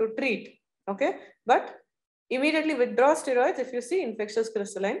to treat, okay? But immediately withdraw steroids if you see infectious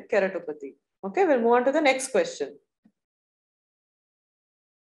crystalline keratopathy. Okay, we'll move on to the next question.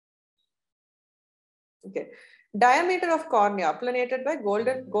 Okay, diameter of cornea applanated by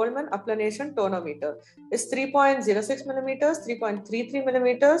Goldman applanation tonometer is 3.06 millimeters, 3.33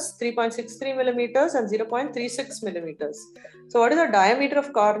 millimeters, 3.63 millimeters, and 0.36 millimeters. So, what is the diameter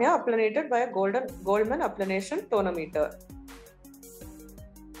of cornea applanated by a Goldman applanation tonometer?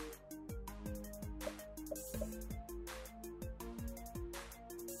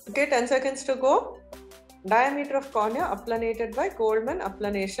 Okay, 10 seconds to go. Diameter of cornea applanated by Goldman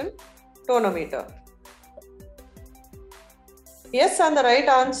applanation tonometer. Yes, and the right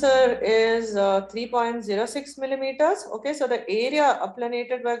answer is 3.06 millimeters. Okay, so the area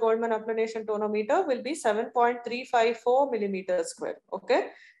applanated by Goldman applanation tonometer will be 7.354 millimeters square. Okay,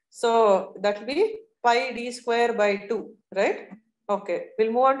 so that will be pi d square by 2, right? Okay,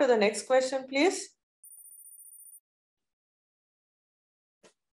 we'll move on to the next question, please.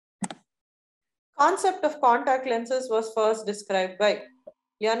 Concept of contact lenses was first described by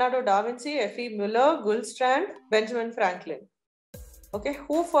Leonardo da Vinci, F.E. Muller, Gullstrand, Benjamin Franklin. Okay,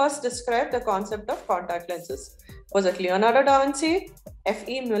 who first described the concept of contact lenses? Was it Leonardo da Vinci,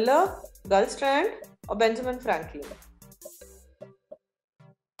 F.E. Muller, Gullstrand, or Benjamin Franklin?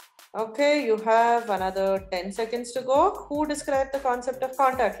 Okay, you have another 10 seconds to go. Who described the concept of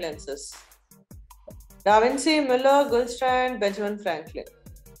contact lenses? Da Vinci, Muller, Gullstrand, Benjamin Franklin.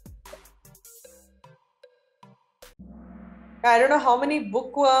 I don't know how many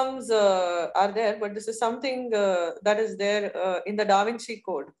bookworms are there, but this is something that is there in the Da Vinci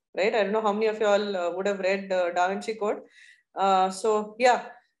Code, right? I don't know how many of you all would have read Da Vinci Code. So yeah,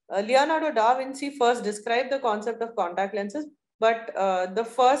 Leonardo da Vinci first described the concept of contact lenses, but the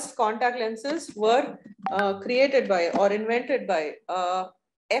first contact lenses were created by or invented by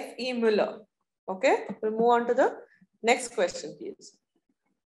F.E. Muller. Okay, we'll move on to the next question, please.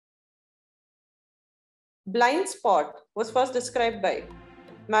 Blind spot was first described by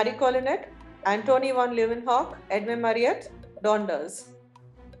Marie Collinet, Antony van Leeuwenhoek, Edmé Mariette, Donders.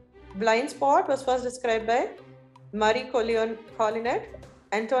 Blind spot was first described by Marie Collinet,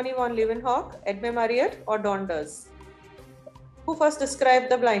 Antony van Leeuwenhoek, Edmé Mariette, or Donders. Who first described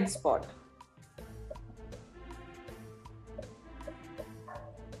the blind spot?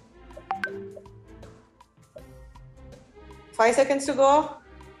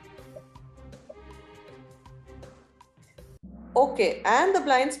 Okay, and the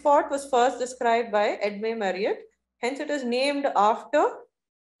blind spot was first described by Edmund Marriott. Hence, it is named after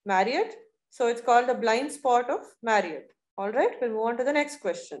Marriott. So it's called the blind spot of Marriott. All right, we'll move on to the next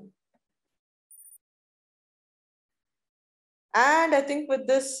question. And I think with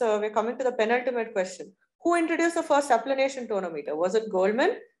this, we're coming to the penultimate question. Who introduced the first applanation tonometer? Was it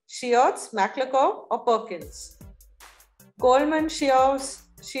Goldman, Sheords, MacLecof, or Perkins? Goldman, Sheords,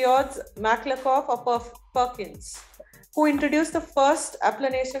 MacLecof, or Perkins? Who introduced the first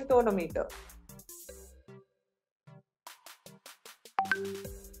applanation tonometer?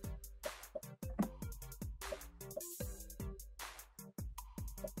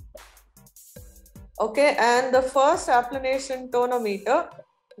 Okay, and the first applanation tonometer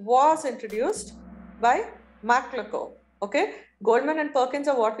was introduced by MacLecof. Okay, Goldman and Perkins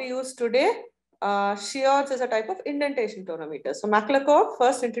are what we use today. Sheords is a type of indentation tonometer. So MacLecof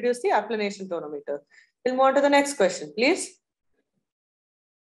first introduced the applanation tonometer. We'll move on to the next question, please.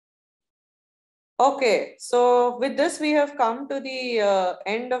 Okay, so with this, we have come to the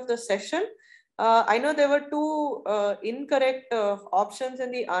end of the session. I know there were two incorrect options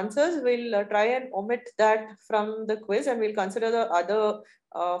in the answers. We'll try and omit that from the quiz and we'll consider the other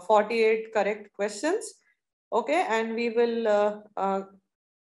 48 correct questions. Okay, and we will,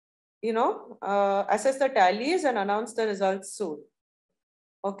 assess the tallies and announce the results soon.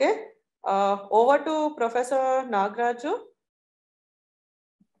 Okay, over to Professor Nagaraju.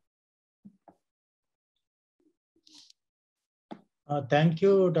 Thank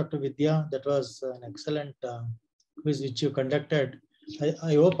you, Dr. Vidya. That was an excellent quiz which you conducted.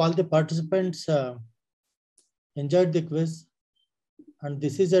 I hope all the participants enjoyed the quiz. And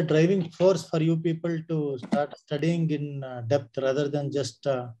this is a driving force for you people to start studying in depth rather than just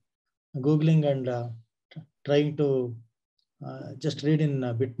Googling and trying to just read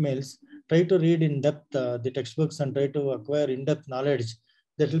in bit mails. Try to read in depth the textbooks and try to acquire in-depth knowledge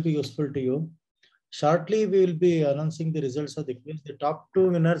that will be useful to you. Shortly, we will be announcing the results of the quiz. The top two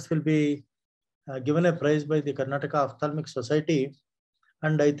winners will be given a prize by the Karnataka Ophthalmic Society.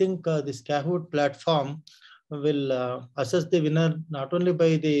 And I think this Kahoot platform will assess the winner not only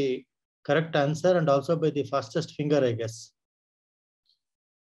by the correct answer and also by the fastest finger, I guess.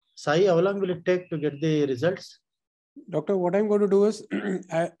 Sai, how long will it take to get the results? Doctor, what I'm going to do is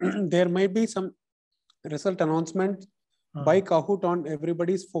there may be some result announcement by Kahoot on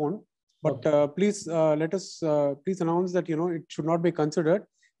everybody's phone. But please let us please announce that it should not be considered.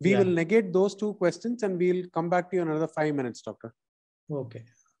 We will negate those two questions and we'll come back to you in another 5 minutes, Doctor. Okay.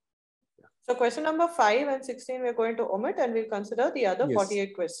 So question number 5 and 16 we're going to omit and we'll consider the other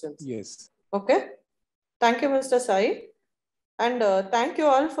 48 questions. Yes. Okay. Thank you, Mr. Sai. And thank you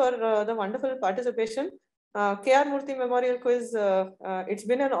all for the wonderful participation. KR Murthy Memorial Quiz, it's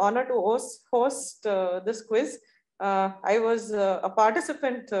been an honor to host this quiz. I was a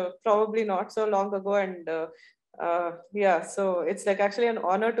participant probably not so long ago, and so it's like actually an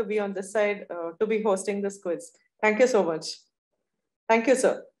honor to be on this side to be hosting this quiz. Thank you so much. Thank you,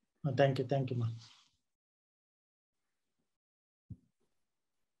 sir. Thank you, ma.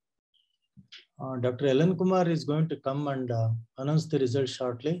 Dr. Ellen Kumar is going to come and announce the results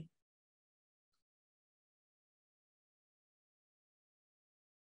shortly.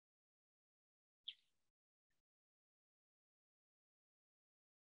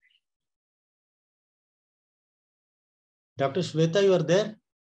 Dr. Shweta, you are there?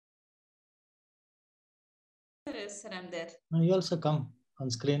 Yes, sir, I'm there. You also come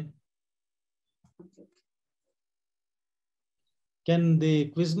on screen. Okay. Can the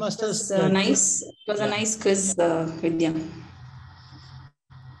quiz masters? It was a nice quiz, Vidya.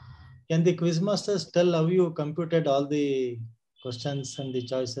 Can the quiz masters tell how you computed all the questions and the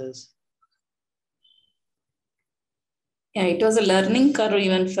choices? Yeah, it was a learning curve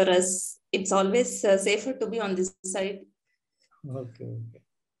even for us. It's always safer to be on this side. Okay.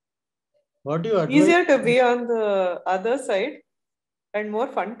 What do you advise? Easier to be on the other side and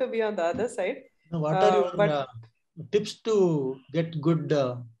more fun to be on the other side. What are your tips to get good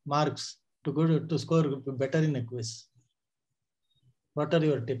marks, to score better in a quiz? What are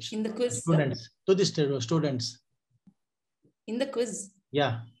your tips? In the quiz? Students, to the students. In the quiz?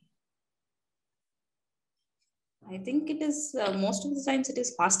 Yeah. I think it is, most of the times it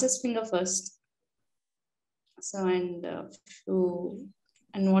is fastest finger first. So, and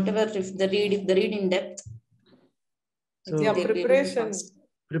whatever, if they read in depth. So yeah,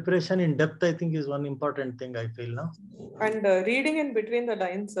 preparation in depth, I think, is one important thing I feel now. And reading in between the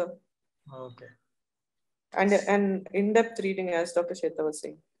lines, sir. Okay. And in-depth reading, as Dr. Shweta was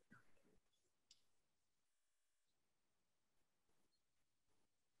saying.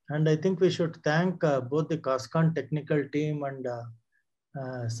 And I think we should thank both the Coscon technical team and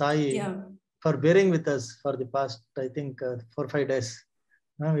Sai for bearing with us for the past, I think, 4 or 5 days.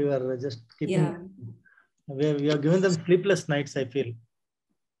 We were just keeping, we have given them sleepless nights, I feel.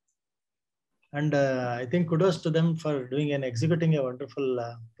 And I think kudos to them for doing and executing a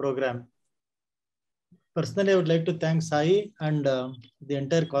wonderful program. Personally, I would like to thank Sai and the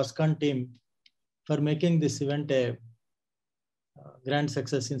entire Coscon team for making this event a grand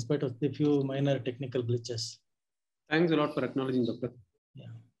success in spite of the few minor technical glitches. Thanks a lot for acknowledging, Doctor.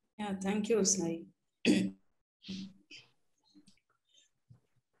 Yeah, thank you, Sai.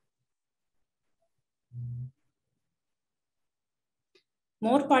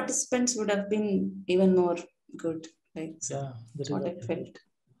 More participants would have been even more good. Like, yeah, that is what I felt.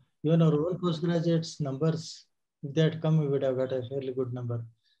 Even our own postgraduates numbers, if they had come, we would have got a fairly good number.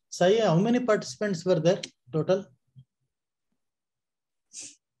 Sai, how many participants were there total?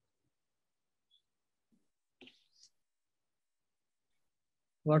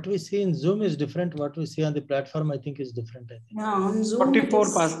 What we see in Zoom is different. What we see on the platform, I think, is different. I think. Yeah, on Zoom.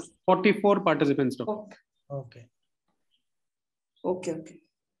 44 participants. Okay. Okay. Okay. Okay.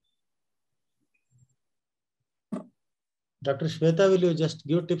 Dr. Shweta, will you just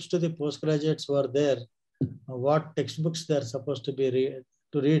give tips to the postgraduates who are there? What textbooks they are supposed to be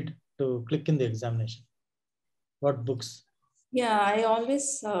read to click in the examination? What books? Yeah, I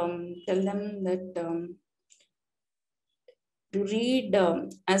always tell them that to read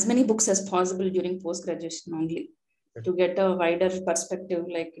as many books as possible during post-graduation only, to get a wider perspective,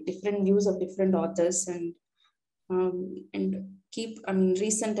 like different views of different authors, and keep,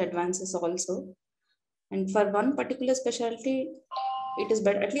 recent advances also. And for one particular specialty, it is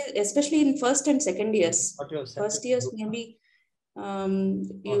better, at least, especially in first and second years. First years, maybe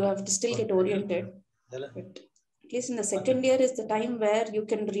you have to still get oriented. But at least in the second year is the time where you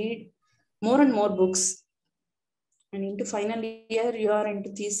can read more and more books. And into final year, you are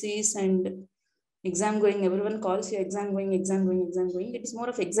into thesis and exam going. Everyone calls you exam going. It is more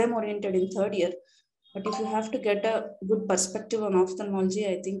of exam oriented in third year. But if you have to get a good perspective on ophthalmology,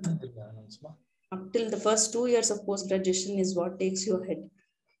 I think up till the first 2 years of post-graduation is what takes you ahead.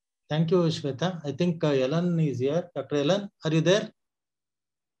 Thank you, Shweta. I think Ellen is here. Dr. Ellen, are you there?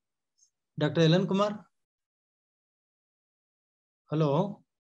 Dr. Ellen Kumar? Hello?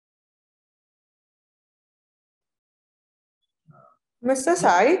 Mr.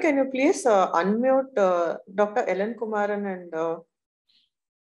 Sai, can you please unmute Dr. Ellen Kumaran and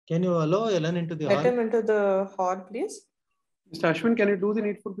can you allow Ellen into the hall? Let him into the hall, please. Mr. Ashwin, can you do the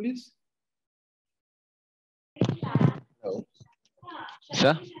needful, please? Hello.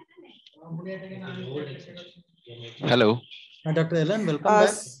 Sir? Hello. Dr. Ellen, welcome back.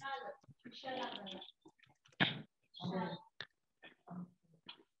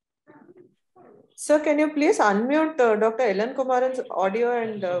 Sir, can you please unmute Dr. Ellen Kumaran's audio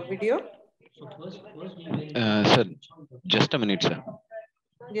and video? Sir, just a minute, sir.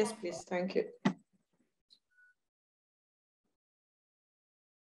 Yes, please. Thank you.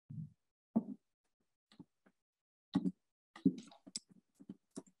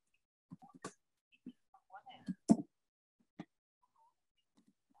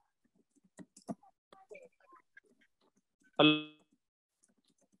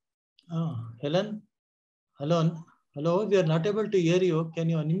 Helen, hello, we are not able to hear you. Can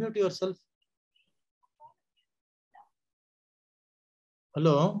you unmute yourself?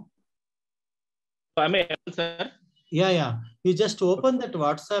 Hello? Am I able, sir? Yeah. You just open that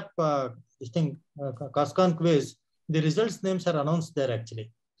WhatsApp Coscon quiz. The results names are announced there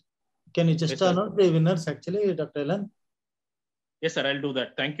actually. Can you just announce the winners actually, Dr. Ellen? Yes, sir, I'll do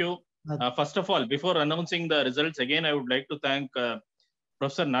that. Thank you. First of all, before announcing the results, again, I would like to thank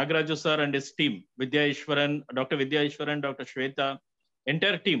Professor Nagaraju sir and his team, Dr. Vidya Ishwaran, Dr. Shweta,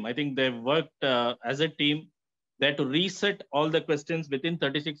 entire team. I think they've worked as a team. They had to reset all the questions within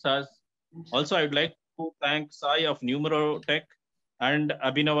 36 hours. Also, I would like to thank Sai of Numerotech and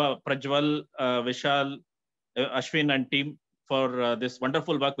Abhinava, Prajwal, Vishal, Ashwin and team for this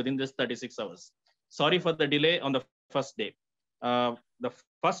wonderful work within this 36 hours. Sorry for the delay on the first day. The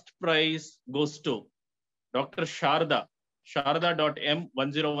first prize goes to Dr. Sharda,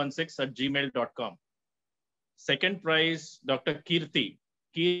 sharda.m1016@gmail.com. Second prize, Dr. Kirti,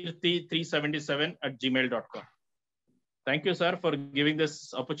 Kirti377@gmail.com. Thank you, sir, for giving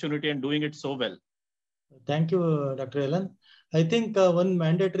this opportunity and doing it so well. Thank you, Dr. Ellen. I think one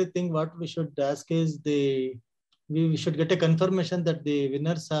mandatory thing what we should ask is we should get a confirmation that the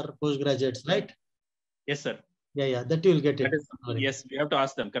winners are postgraduates, right? Yes, sir. Yeah, that you will get it. Yes, we have to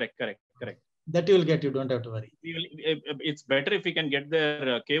ask them. Correct. That you will get. You don't have to worry. It's better if we can get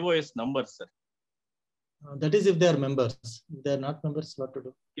their KOS numbers, sir. That is if they are members. If they are not members, what to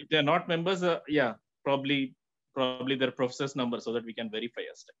do? If they are not members, yeah, probably their professor's number so that we can verify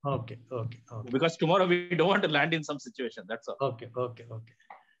us. Okay. Because tomorrow we don't want to land in some situation. That's all. Okay.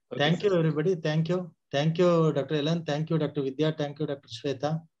 Thank you, everybody. Thank you, Dr. Ellen. Thank you, Dr. Vidya. Thank you, Dr.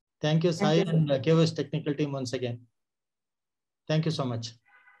 Shweta. Thank you, Sai and KOS technical team once again. Thank you so much.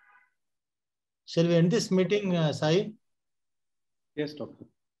 Shall we end this meeting, Sai? Yes, doctor.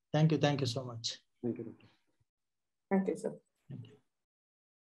 Thank you so much. Thank you, doctor. Thank you, sir. Thank you.